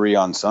defending the 3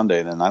 on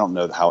Sunday, then I don't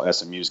know how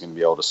SMU is going to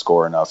be able to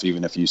score enough,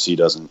 even if UC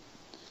doesn't,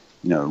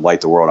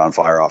 light the world on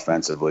fire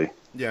offensively.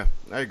 Yeah,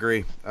 I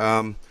agree.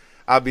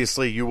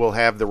 Obviously, you will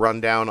have the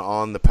rundown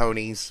on the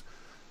Ponies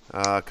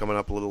coming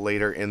up a little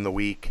later in the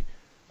week.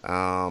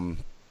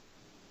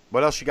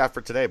 What else you got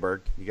for today,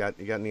 Berg? You got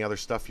any other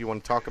stuff you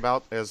want to talk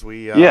about as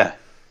we? Yeah.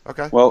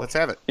 Okay. Well, let's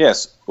have it.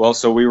 Yes. Well,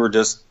 so we were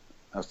just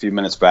a few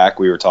minutes back.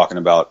 We were talking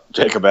about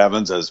Jacob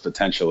Evans as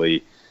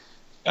potentially.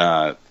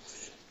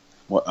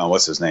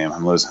 What's his name?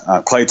 I'm losing.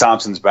 Klay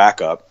Thompson's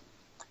backup.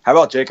 How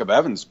about Jacob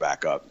Evans'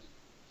 backup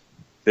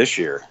this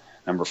year?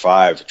 Number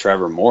 5,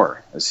 Trevor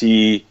Moore. Is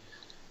he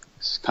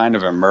kind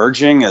of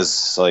emerging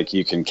as like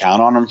you can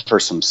count on him for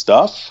some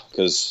stuff?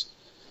 Because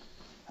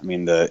I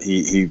mean,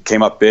 he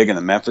came up big in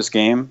the Memphis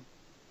game,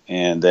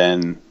 and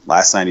then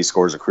last night he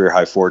scores a career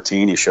high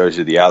 14. He shows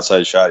you the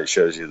outside shot. He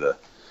shows you the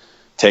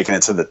taking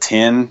it to the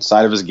 10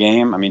 side of his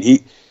game. I mean,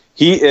 he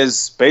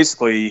is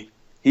basically.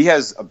 He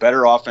has a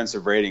better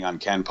offensive rating on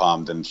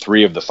KenPom than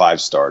 3 of the 5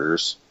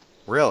 starters.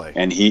 Really?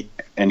 And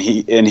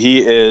he's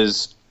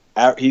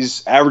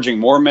averaging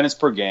more minutes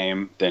per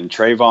game than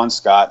Trayvon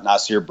Scott,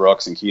 Nasir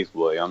Brooks, and Keith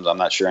Williams. I'm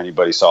not sure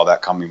anybody saw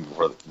that coming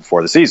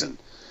before the season.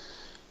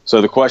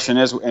 So the question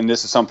is, and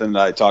this is something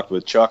that I talked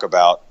with Chuck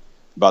about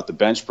the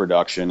bench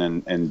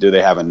production and do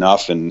they have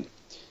enough? And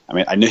I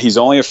mean, I know he's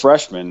only a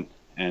freshman,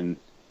 and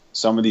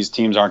some of these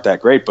teams aren't that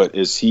great, but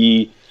is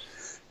he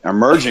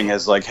emerging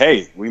as like,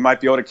 hey, we might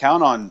be able to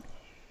count on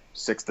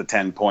 6 to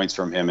 10 points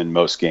from him in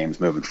most games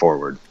moving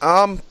forward?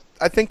 I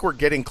think we're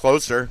getting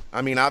closer.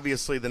 I mean,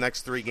 obviously the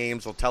next 3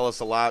 games will tell us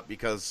a lot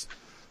because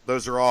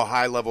those are all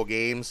high-level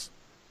games.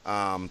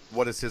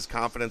 What is his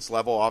confidence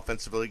level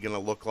offensively going to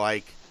look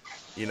like,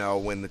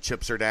 when the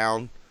chips are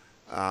down?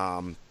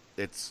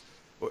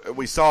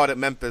 We saw it at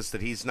Memphis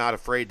that he's not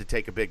afraid to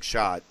take a big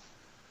shot.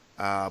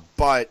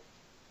 But,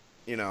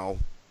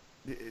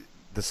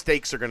 the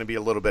stakes are going to be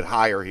a little bit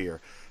higher here.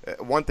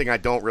 One thing I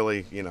don't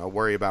really,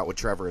 worry about with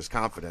Trevor is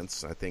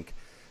confidence. I think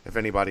if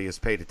anybody has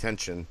paid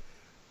attention,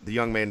 the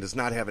young man does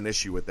not have an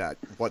issue with that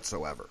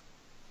whatsoever.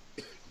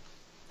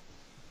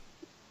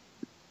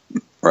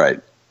 Right.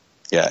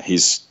 Yeah,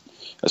 he's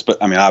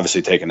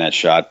obviously taking that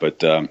shot,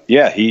 but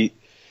he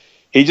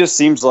just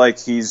seems like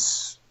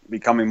he's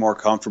becoming more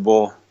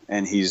comfortable,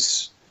 and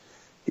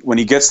when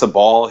he gets the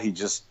ball,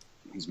 he's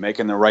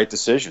making the right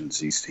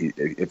decisions.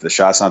 If the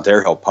shot's not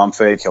there, he'll pump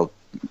fake. He'll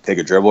take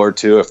a dribble or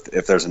 2.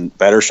 If there's a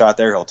better shot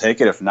there, he'll take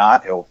it. If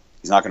not,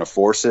 he's not going to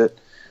force it.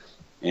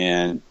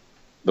 And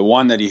the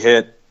one that he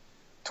hit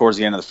towards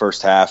the end of the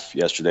first half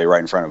yesterday,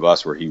 right in front of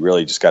us, where he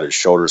really just got his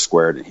shoulders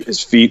squared and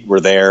his feet were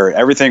there.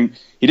 Everything.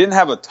 He didn't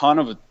have a ton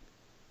of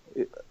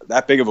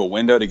that big of a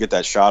window to get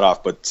that shot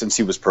off, but since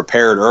he was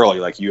prepared early,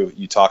 like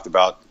you talked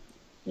about,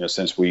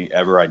 since we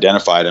ever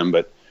identified him,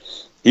 but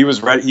he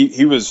was ready.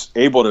 He was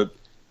able to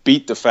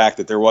beat the fact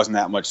that there wasn't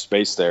that much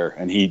space there,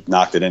 and he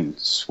knocked it in,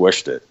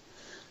 swished it.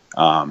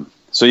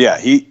 So yeah,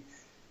 he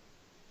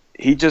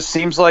just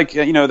seems like,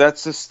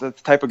 that's just the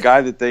type of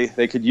guy that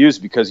they could use,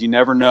 because you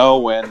never know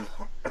when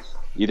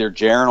either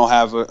Jaren will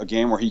have a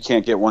game where he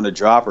can't get one to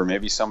drop, or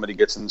maybe somebody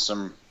gets in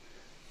some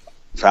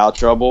foul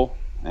trouble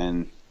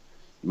and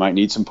you might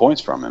need some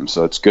points from him.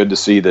 So it's good to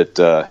see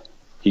that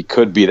he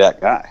could be that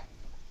guy.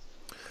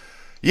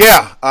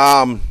 Yeah,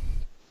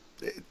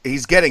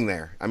 he's getting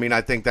there. I mean,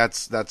 I think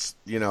that's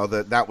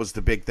that was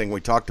the big thing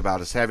we talked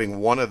about, is having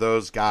one of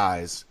those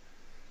guys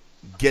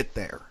get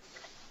there.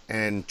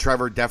 And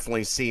Trevor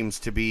definitely seems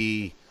to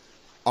be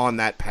on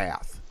that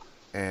path.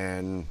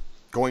 And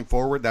going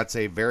forward, that's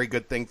a very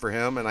good thing for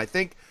him. And I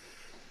think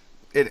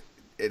it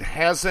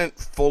hasn't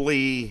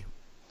fully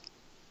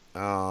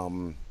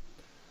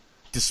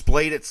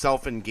displayed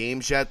itself in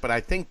games yet, but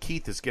I think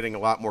Keith is getting a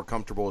lot more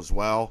comfortable as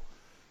well.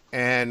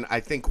 And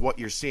I think what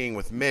you're seeing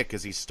with Mick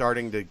is he's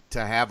starting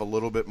to have a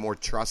little bit more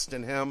trust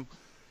in him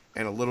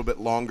and a little bit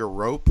longer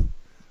rope,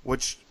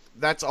 which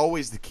that's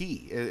always the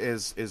key,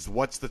 is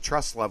what's the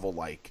trust level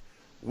like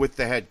with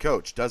the head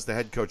coach? Does the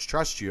head coach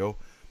trust you?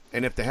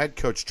 And if the head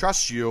coach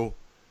trusts you,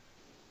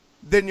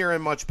 then you're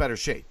in much better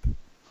shape.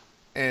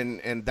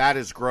 And that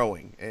is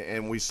growing.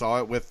 And we saw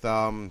it with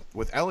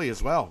Ellie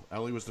as well.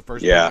 Ellie was the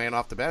first big man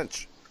off the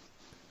bench,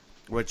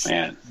 which,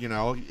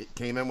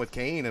 came in with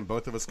Kane, and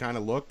both of us kind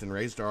of looked and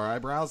raised our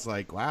eyebrows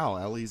like, wow,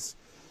 Ellie's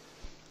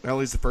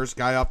the first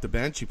guy off the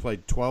bench. He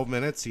played 12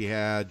 minutes. He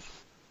had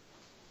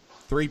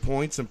 3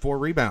 points and 4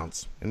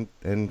 rebounds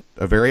and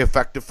a very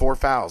effective 4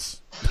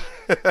 fouls.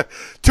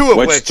 Two of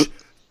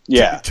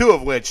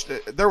which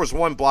there was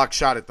one block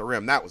shot at the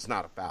rim. That was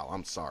not a foul.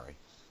 I'm sorry.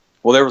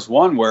 Well, there was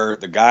one where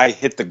the guy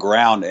hit the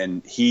ground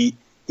and he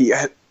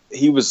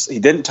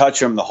didn't touch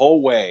him the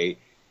whole way,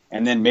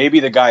 and then maybe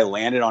the guy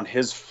landed on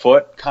his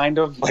foot, kind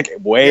of like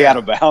way out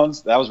of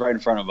bounds. That was right in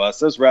front of us.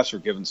 Those refs were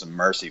giving some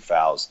mercy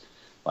fouls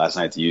last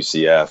night at the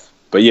UCF.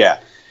 But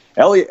yeah,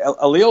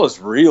 Alil is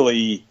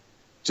really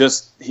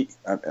just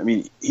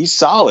he's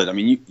solid. I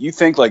mean, you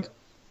think like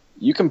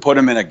you can put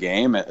him in a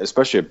game,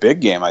 especially a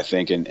big game, I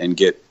think, and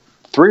get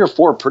 3 or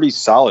 4 pretty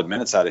solid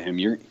minutes out of him.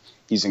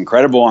 He's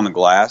incredible on the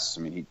glass.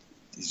 I mean,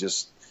 he's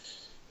just.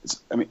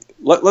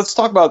 Let's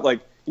talk about, like,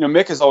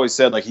 Mick has always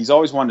said, like, he's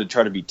always wanted to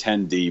try to be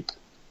 10 deep,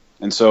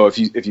 and so if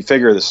you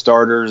figure the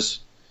starters,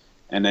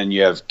 and then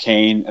you have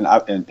Kane and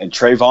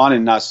Trayvon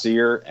and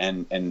Nasir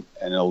and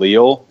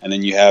Alil, and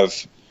then you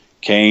have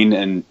Kane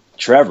and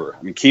Trevor.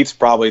 I mean, Keith's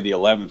probably the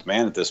 11th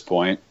man at this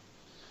point,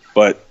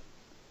 but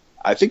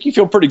I think you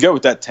feel pretty good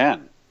with that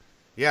 10.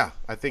 Yeah,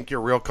 I think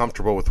you're real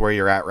comfortable with where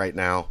you're at right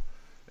now,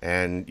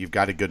 and you've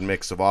got a good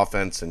mix of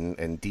offense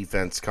and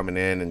defense coming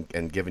in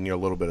and giving you a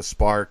little bit of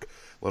spark,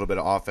 a little bit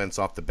of offense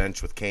off the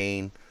bench with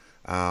Kane.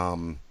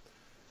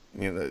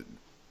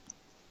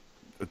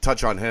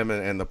 Touch on him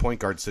and the point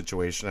guard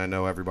situation. I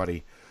know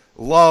everybody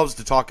loves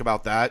to talk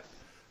about that.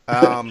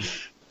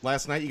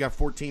 Last night you got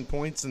 14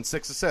 points and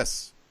 6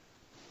 assists.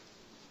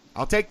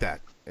 I'll take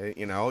that.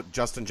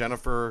 Justin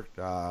Jennifer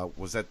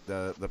was at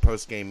the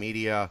post-game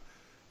media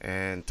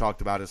and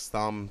talked about his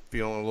thumb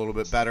feeling a little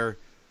bit better,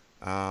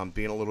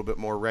 being a little bit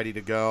more ready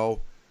to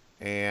go.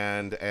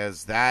 And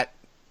as that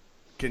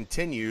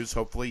continues,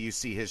 hopefully you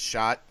see his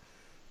shot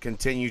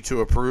continue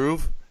to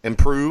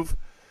improve.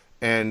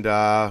 And,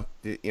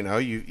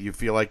 you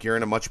feel like you're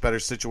in a much better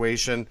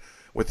situation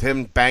with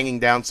him banging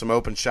down some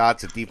open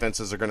shots that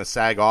defenses are going to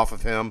sag off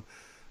of him,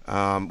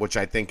 which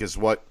I think is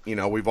what,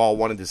 we've all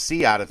wanted to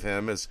see out of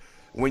him, is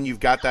when you've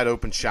got that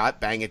open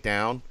shot, bang it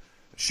down,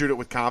 shoot it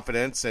with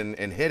confidence and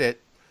hit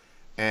it.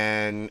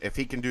 And if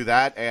he can do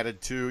that,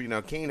 added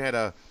to, Kane had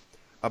a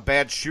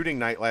bad shooting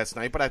night last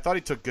night, but I thought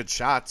he took good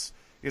shots.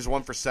 He was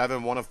 1 for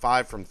 7, 1 of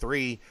 5 from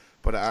 3,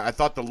 but I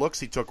thought the looks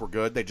he took were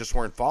good. They just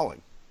weren't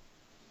falling.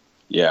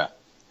 Yeah,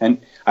 and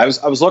I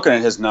was looking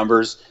at his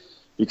numbers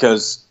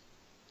because,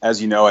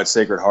 as you know, at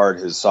Sacred Heart,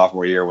 his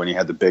sophomore year when he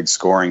had the big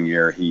scoring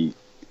year, he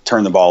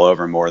turned the ball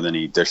over more than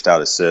he dished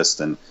out assists,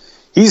 and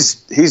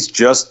he's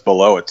just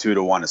below a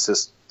 2-to-1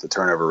 assist to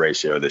turnover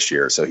ratio this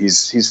year. So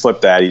he's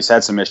flipped that. He's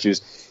had some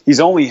issues. He's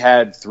only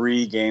had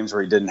 3 games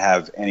where he didn't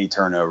have any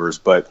turnovers,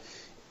 but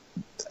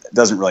it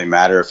doesn't really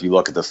matter if you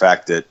look at the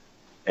fact that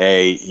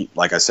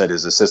like I said,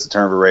 his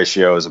assist-to-turnover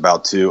ratio is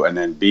about 2, and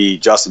then B,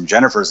 Justin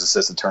Jennifer's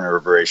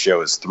assist-to-turnover ratio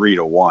is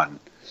 3-to-1.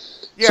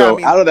 Yeah,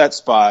 so out of that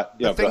spot,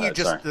 the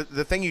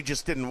thing you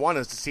just didn't want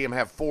is to see him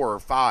have 4 or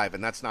 5,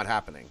 and that's not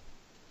happening.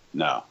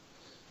 No,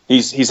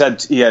 he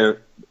had a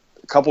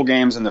couple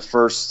games in the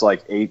first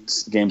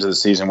 8 games of the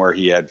season where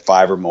he had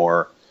 5 or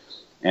more,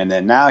 and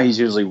then now he's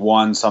usually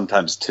 1,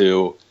 sometimes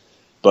 2,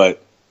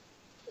 but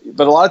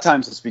a lot of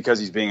times it's because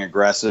he's being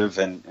aggressive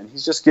and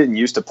he's just getting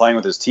used to playing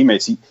with his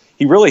teammates.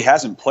 He really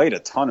hasn't played a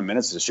ton of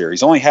minutes this year.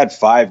 He's only had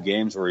 5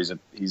 games where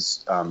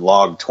he's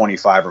logged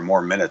 25 or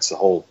more minutes the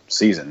whole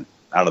season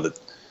out of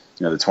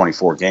the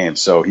 24 games.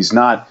 So it's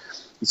not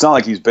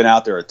like he's been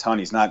out there a ton.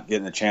 He's not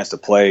getting a chance to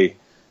play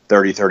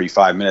 30,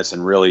 35 minutes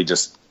and really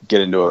just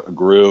get into a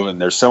groove.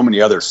 And there's so many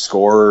other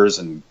scorers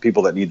and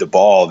people that need the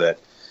ball that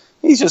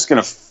he's just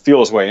going to feel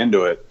his way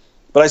into it.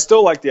 But I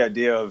still like the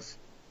idea of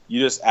you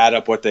just add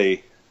up what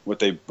they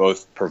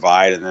both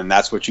provide, and then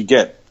that's what you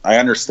get. I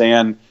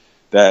understand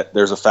that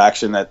there's a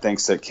faction that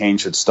thinks that Kane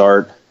should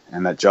start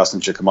and that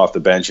Justin should come off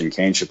the bench and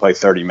Kane should play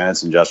 30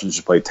 minutes and Justin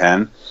should play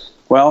 10.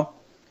 Well,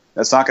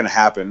 that's not going to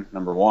happen,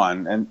 number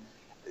one. And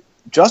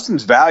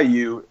Justin's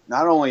value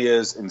not only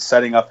is in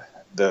setting up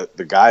the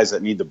guys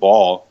that need the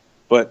ball,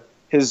 but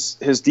his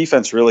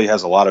defense really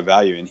has a lot of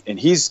value, and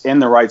he's in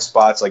the right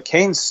spots. Like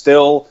Kane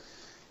still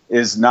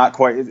is not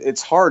quite –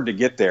 it's hard to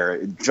get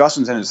there.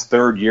 Justin's in his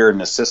third year in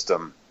the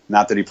system.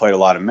 Not that he played a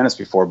lot of minutes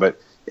before, but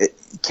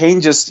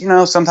Kane just,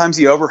 sometimes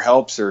he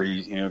overhelps or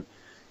he,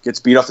 gets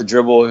beat off the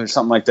dribble or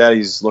something like that.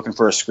 He's looking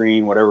for a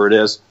screen, whatever it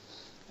is.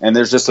 And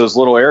there's just those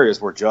little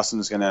areas where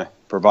Justin's going to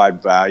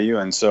provide value.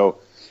 And so,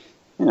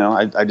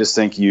 I just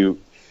think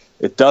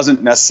it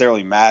doesn't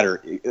necessarily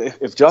matter.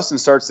 If Justin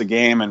starts the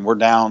game and we're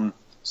down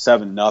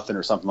 7-0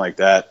 or something like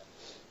that,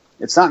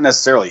 it's not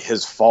necessarily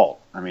his fault.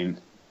 I mean,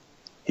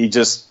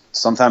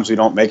 sometimes we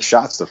don't make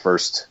shots the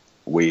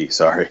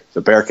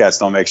Bearcats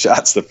don't make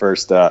shots the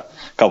first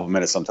couple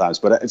minutes sometimes,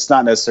 but it's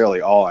not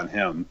necessarily all on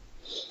him.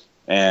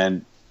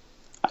 And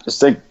I just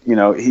think,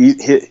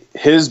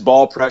 his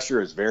ball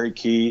pressure is very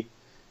key.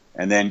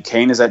 And then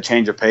Kane is that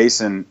change of pace.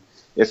 And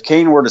if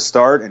Kane were to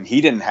start and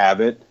he didn't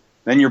have it,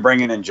 then you're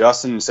bringing in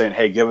Justin and saying,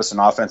 hey, give us an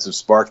offensive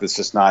spark that's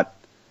just not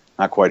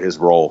quite his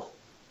role.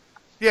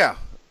 Yeah.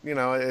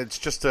 It's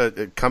just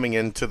coming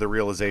into the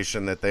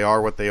realization that they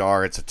are what they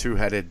are. It's a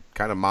two-headed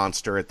kind of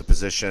monster at the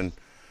position.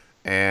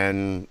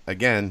 And,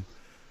 again,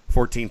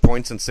 14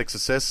 points and 6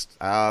 assists,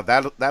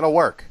 that'll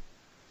work.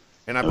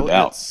 And I believe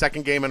it's the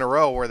second game in a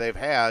row where they've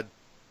had,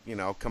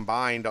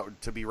 combined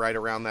to be right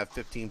around that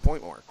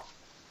 15-point mark.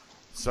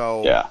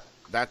 So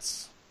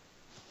that's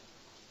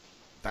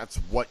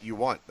what you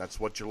want. That's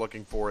what you're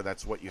looking for.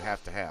 That's what you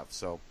have to have.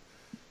 So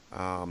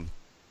I'm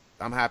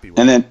happy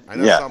with it. I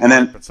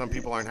know but some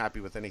people aren't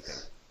happy with anything.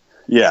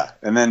 Yeah,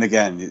 and then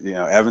again,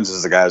 Evans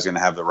is the guy who's going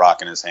to have the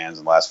rock in his hands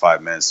in the last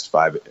 5 minutes,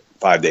 5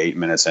 to 8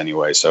 minutes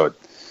anyway. So it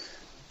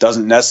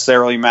doesn't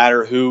necessarily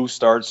matter who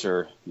starts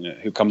or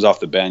who comes off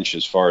the bench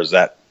as far as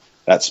that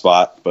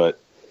spot, but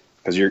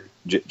because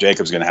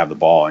Jacob's going to have the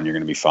ball and you're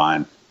going to be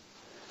fine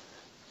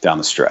down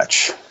the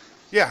stretch.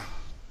 Yeah.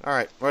 All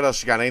right. What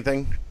else you got?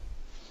 Anything?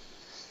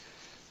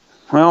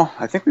 Well,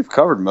 I think we've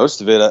covered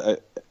most of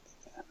it.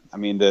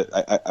 We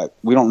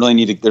don't really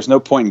need to. There's no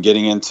point in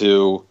getting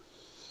into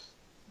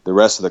the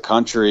rest of the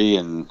country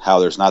and how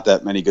there's not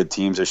that many good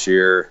teams this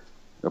year,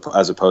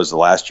 as opposed to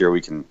last year.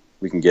 We can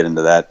get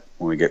into that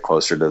when we get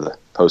closer to the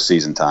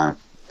postseason time.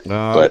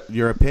 But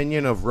your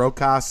opinion of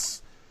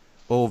Rokas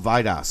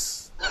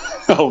Ovidas?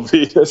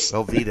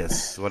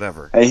 Ovidas,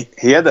 whatever. Hey,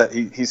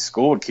 he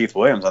schooled Keith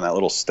Williams on that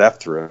little step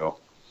through.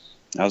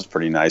 That was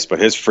pretty nice. But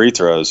his free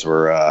throws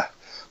were,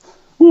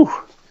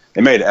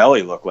 they made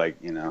Ellie look like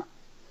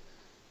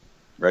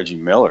Reggie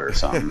Miller or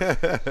something.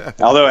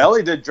 Although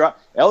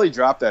Ellie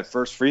dropped that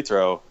first free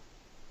throw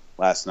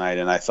last night,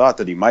 and I thought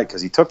that he might,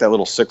 because he took that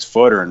little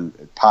 6-footer and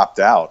it popped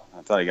out.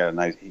 I thought he got a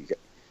nice.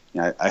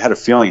 I had a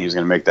feeling he was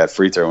going to make that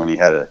free throw when he's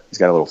got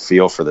a little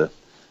feel for the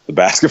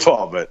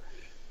basketball. But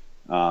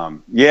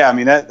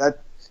that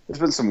there's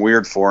been some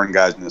weird foreign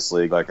guys in this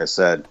league. Like I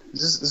said,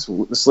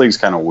 this league's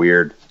kind of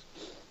weird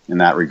in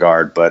that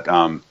regard. But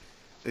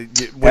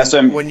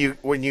when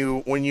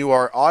you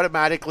are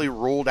automatically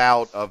ruled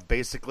out of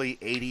basically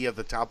 80 of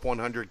the top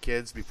 100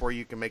 kids before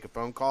you can make a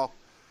phone call,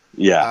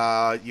 you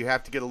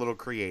have to get a little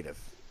creative.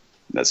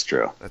 That's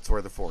true. That's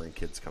where the foreign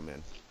kids come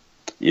in.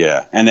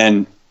 Yeah, and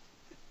then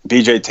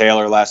B.J.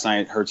 Taylor last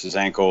night hurts his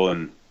ankle,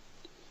 and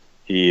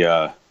he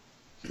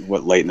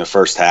late in the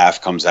first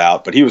half comes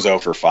out, but he was 0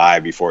 for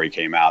 5 before he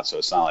came out, so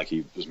it's not like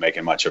he was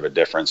making much of a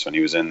difference when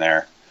he was in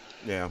there.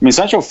 Yeah. I mean,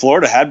 Central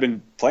Florida had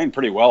been playing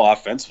pretty well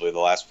offensively the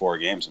last 4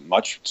 games,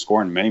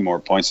 scoring many more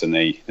points than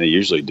they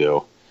usually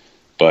do,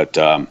 but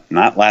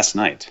not last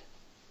night.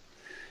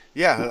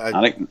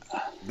 Yeah,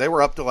 they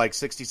were up to like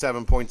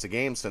 67 points a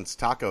game since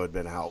Taco had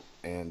been out,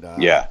 and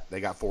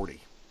they got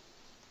 40.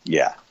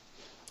 Yeah.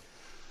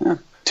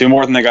 2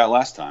 more than they got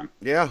last time.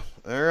 Yeah.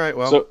 All right.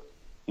 Well.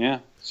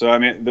 So I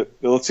mean,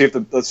 let's see if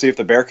the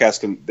Bearcats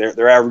can.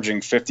 They're averaging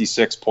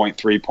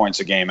 56.3 points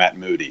a game at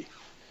Moody.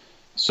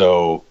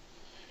 So,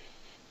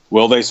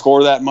 will they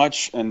score that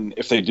much? And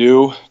if they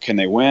do, can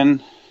they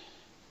win?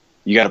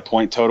 You got a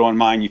point total in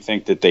mind you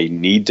think that they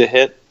need to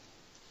hit?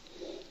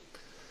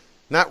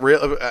 Not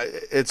really.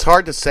 It's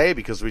hard to say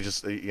because we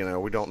just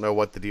we don't know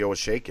what the deal with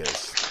Shake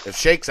is. If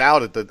Shake's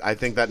out, I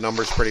think that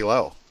number's pretty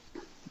low.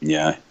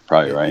 Yeah,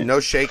 probably right. No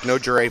Shake, no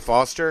Jure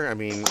Foster. I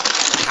mean,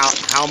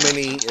 how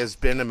many is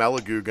Ben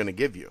Amelagu going to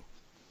give you?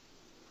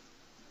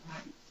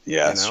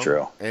 Yeah, that's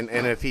true. And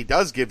if he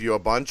does give you a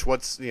bunch,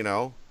 I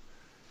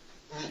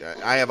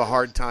have a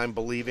hard time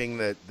believing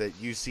that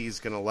UC is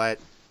going to let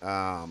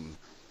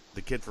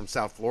the kid from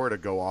South Florida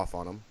go off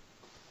on him.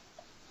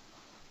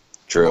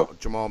 True.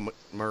 Jamal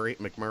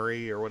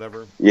McMurray or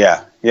whatever.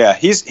 Yeah.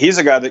 He's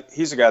a guy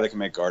that can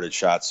make guarded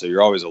shots, so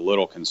you're always a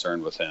little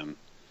concerned with him.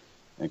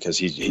 because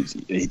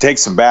he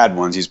takes some bad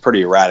ones. He's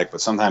pretty erratic,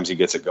 but sometimes he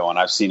gets it going.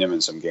 I've seen him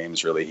in some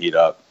games really heat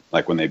up,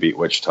 like when they beat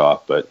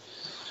Wichita. But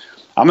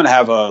I'm going to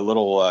have a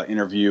little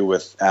interview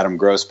with Adam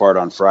Grossbart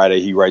on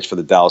Friday. He writes for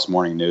the Dallas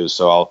Morning News,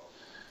 so I'll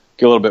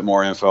get a little bit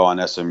more info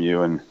on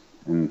SMU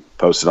and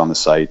post it on the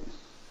site.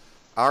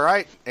 All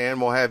right,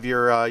 and we'll have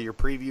your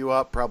preview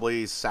up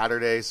probably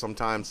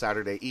sometime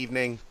Saturday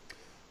evening.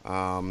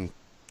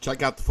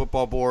 Check out the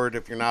football board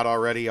if you're not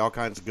already. All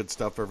kinds of good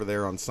stuff over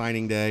there on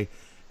signing day.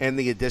 And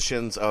the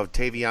additions of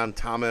Tavion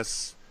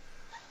Thomas,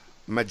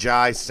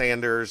 Majai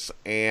Sanders,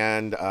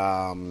 and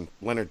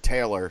Leonard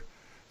Taylor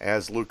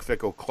as Luke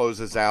Fickell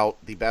closes out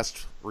the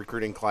best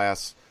recruiting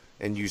class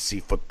in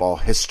UC football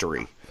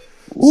history.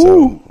 Ooh.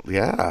 So,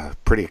 yeah,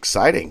 pretty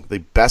exciting. The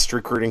best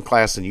recruiting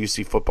class in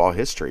UC football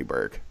history,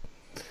 Berg.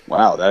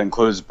 Wow, that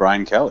includes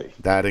Brian Kelly.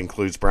 That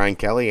includes Brian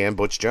Kelly and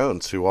Butch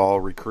Jones, who all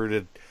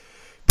recruited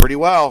pretty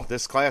well.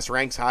 This class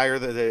ranks higher.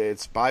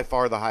 It's by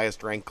far the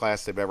highest ranked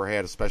class they've ever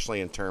had,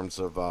 especially in terms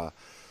of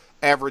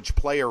average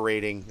player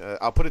rating.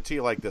 I'll put it to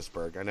you like this,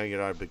 Berg. I know you're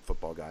not a big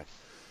football guy.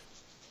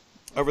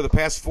 Over the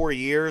past 4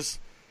 years,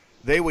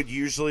 they would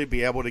usually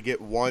be able to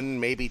get one,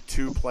 maybe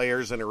two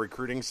players in a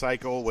recruiting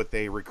cycle with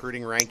a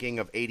recruiting ranking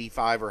of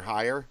 85 or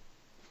higher.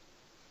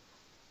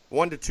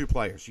 1 to 2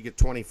 players. You get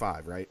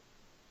 25, right?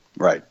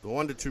 Right.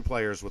 1 to 2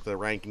 players with a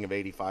ranking of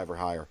 85 or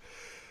higher.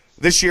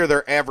 This year,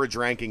 their average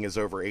ranking is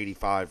over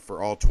 85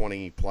 for all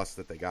 20 plus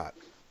that they got.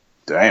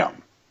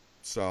 Damn.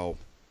 So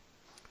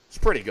it's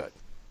pretty good.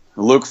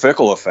 The Luke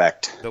Fickell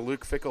effect. The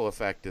Luke Fickell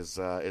effect is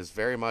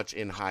very much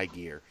in high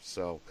gear.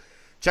 So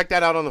check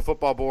that out on the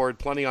football board.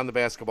 Plenty on the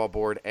basketball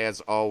board,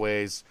 as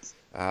always.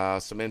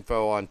 Some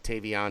info on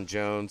Tavion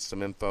Jones,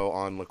 some info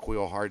on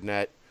Laquille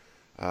Hardnett,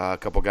 a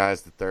couple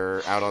guys that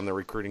they're out on the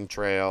recruiting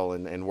trail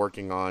and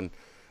working on.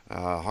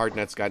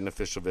 Hardnett's got an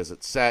official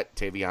visit set.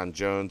 Tavion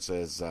Jones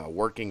is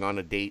working on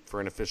a date for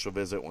an official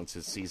visit once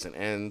his season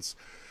ends.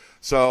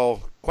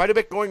 So quite a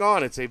bit going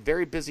on. It's a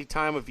very busy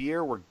time of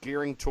year. We're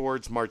gearing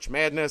towards March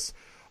Madness.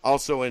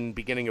 Also in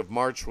beginning of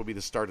March will be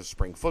the start of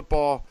spring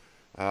football.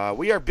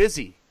 We are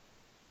busy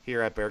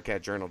here at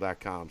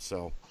BearcatJournal.com.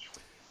 So,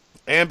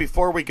 and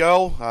before we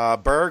go,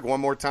 Berg, one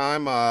more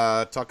time,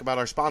 talk about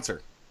our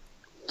sponsor.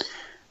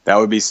 That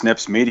would be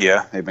Snips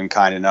Media. They've been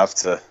kind enough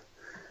to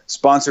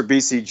sponsor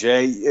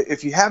BCJ.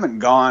 If you haven't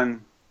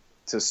gone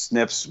to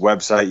Snips'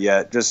 website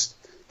yet, just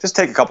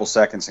take a couple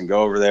seconds and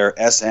go over there,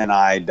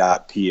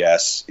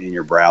 sni.ps in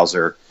your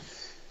browser.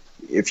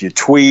 If you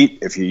tweet,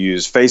 if you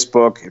use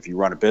Facebook, if you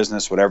run a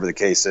business, whatever the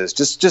case is,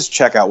 just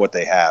check out what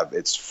they have.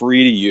 It's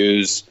free to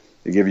use.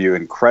 They give you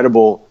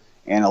incredible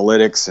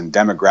analytics and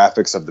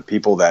demographics of the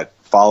people that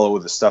follow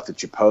the stuff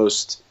that you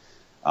post.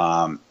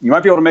 You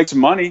might be able to make some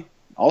money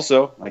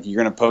also. Like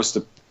you're going to post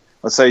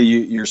let's say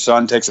your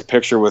son takes a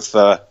picture with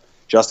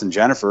Justin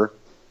Jennifer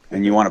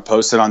and you want to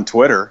post it on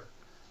Twitter.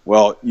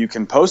 Well, you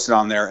can post it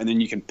on there and then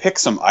you can pick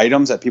some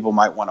items that people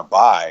might want to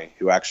buy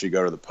who actually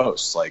go to the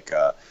posts, like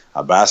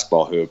a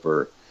basketball hoop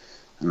or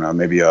I don't know,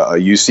 maybe a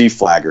UC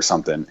flag or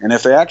something. And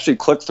if they actually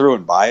click through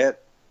and buy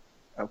it,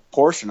 a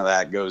portion of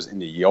that goes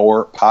into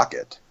your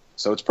pocket.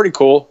 So it's pretty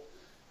cool.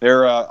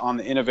 They're on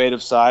the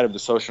innovative side of the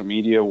social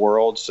media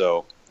world.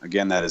 So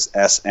again, that is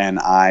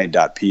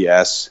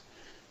sni.ps.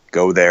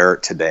 Go there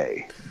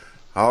today.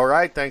 All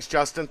right. Thanks,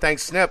 Justin.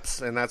 Thanks,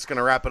 Snips. And that's going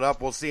to wrap it up.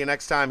 We'll see you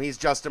next time. He's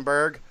Justin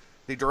Berg,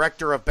 the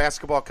director of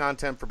basketball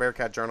content for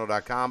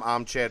BearcatJournal.com.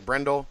 I'm Chad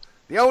Brendel,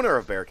 the owner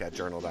of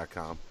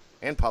BearcatJournal.com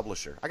and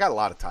publisher. I got a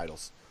lot of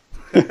titles.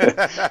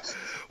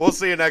 We'll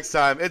see you next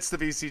time. It's the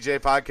BCJ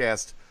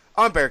Podcast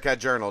on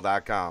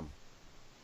BearcatJournal.com.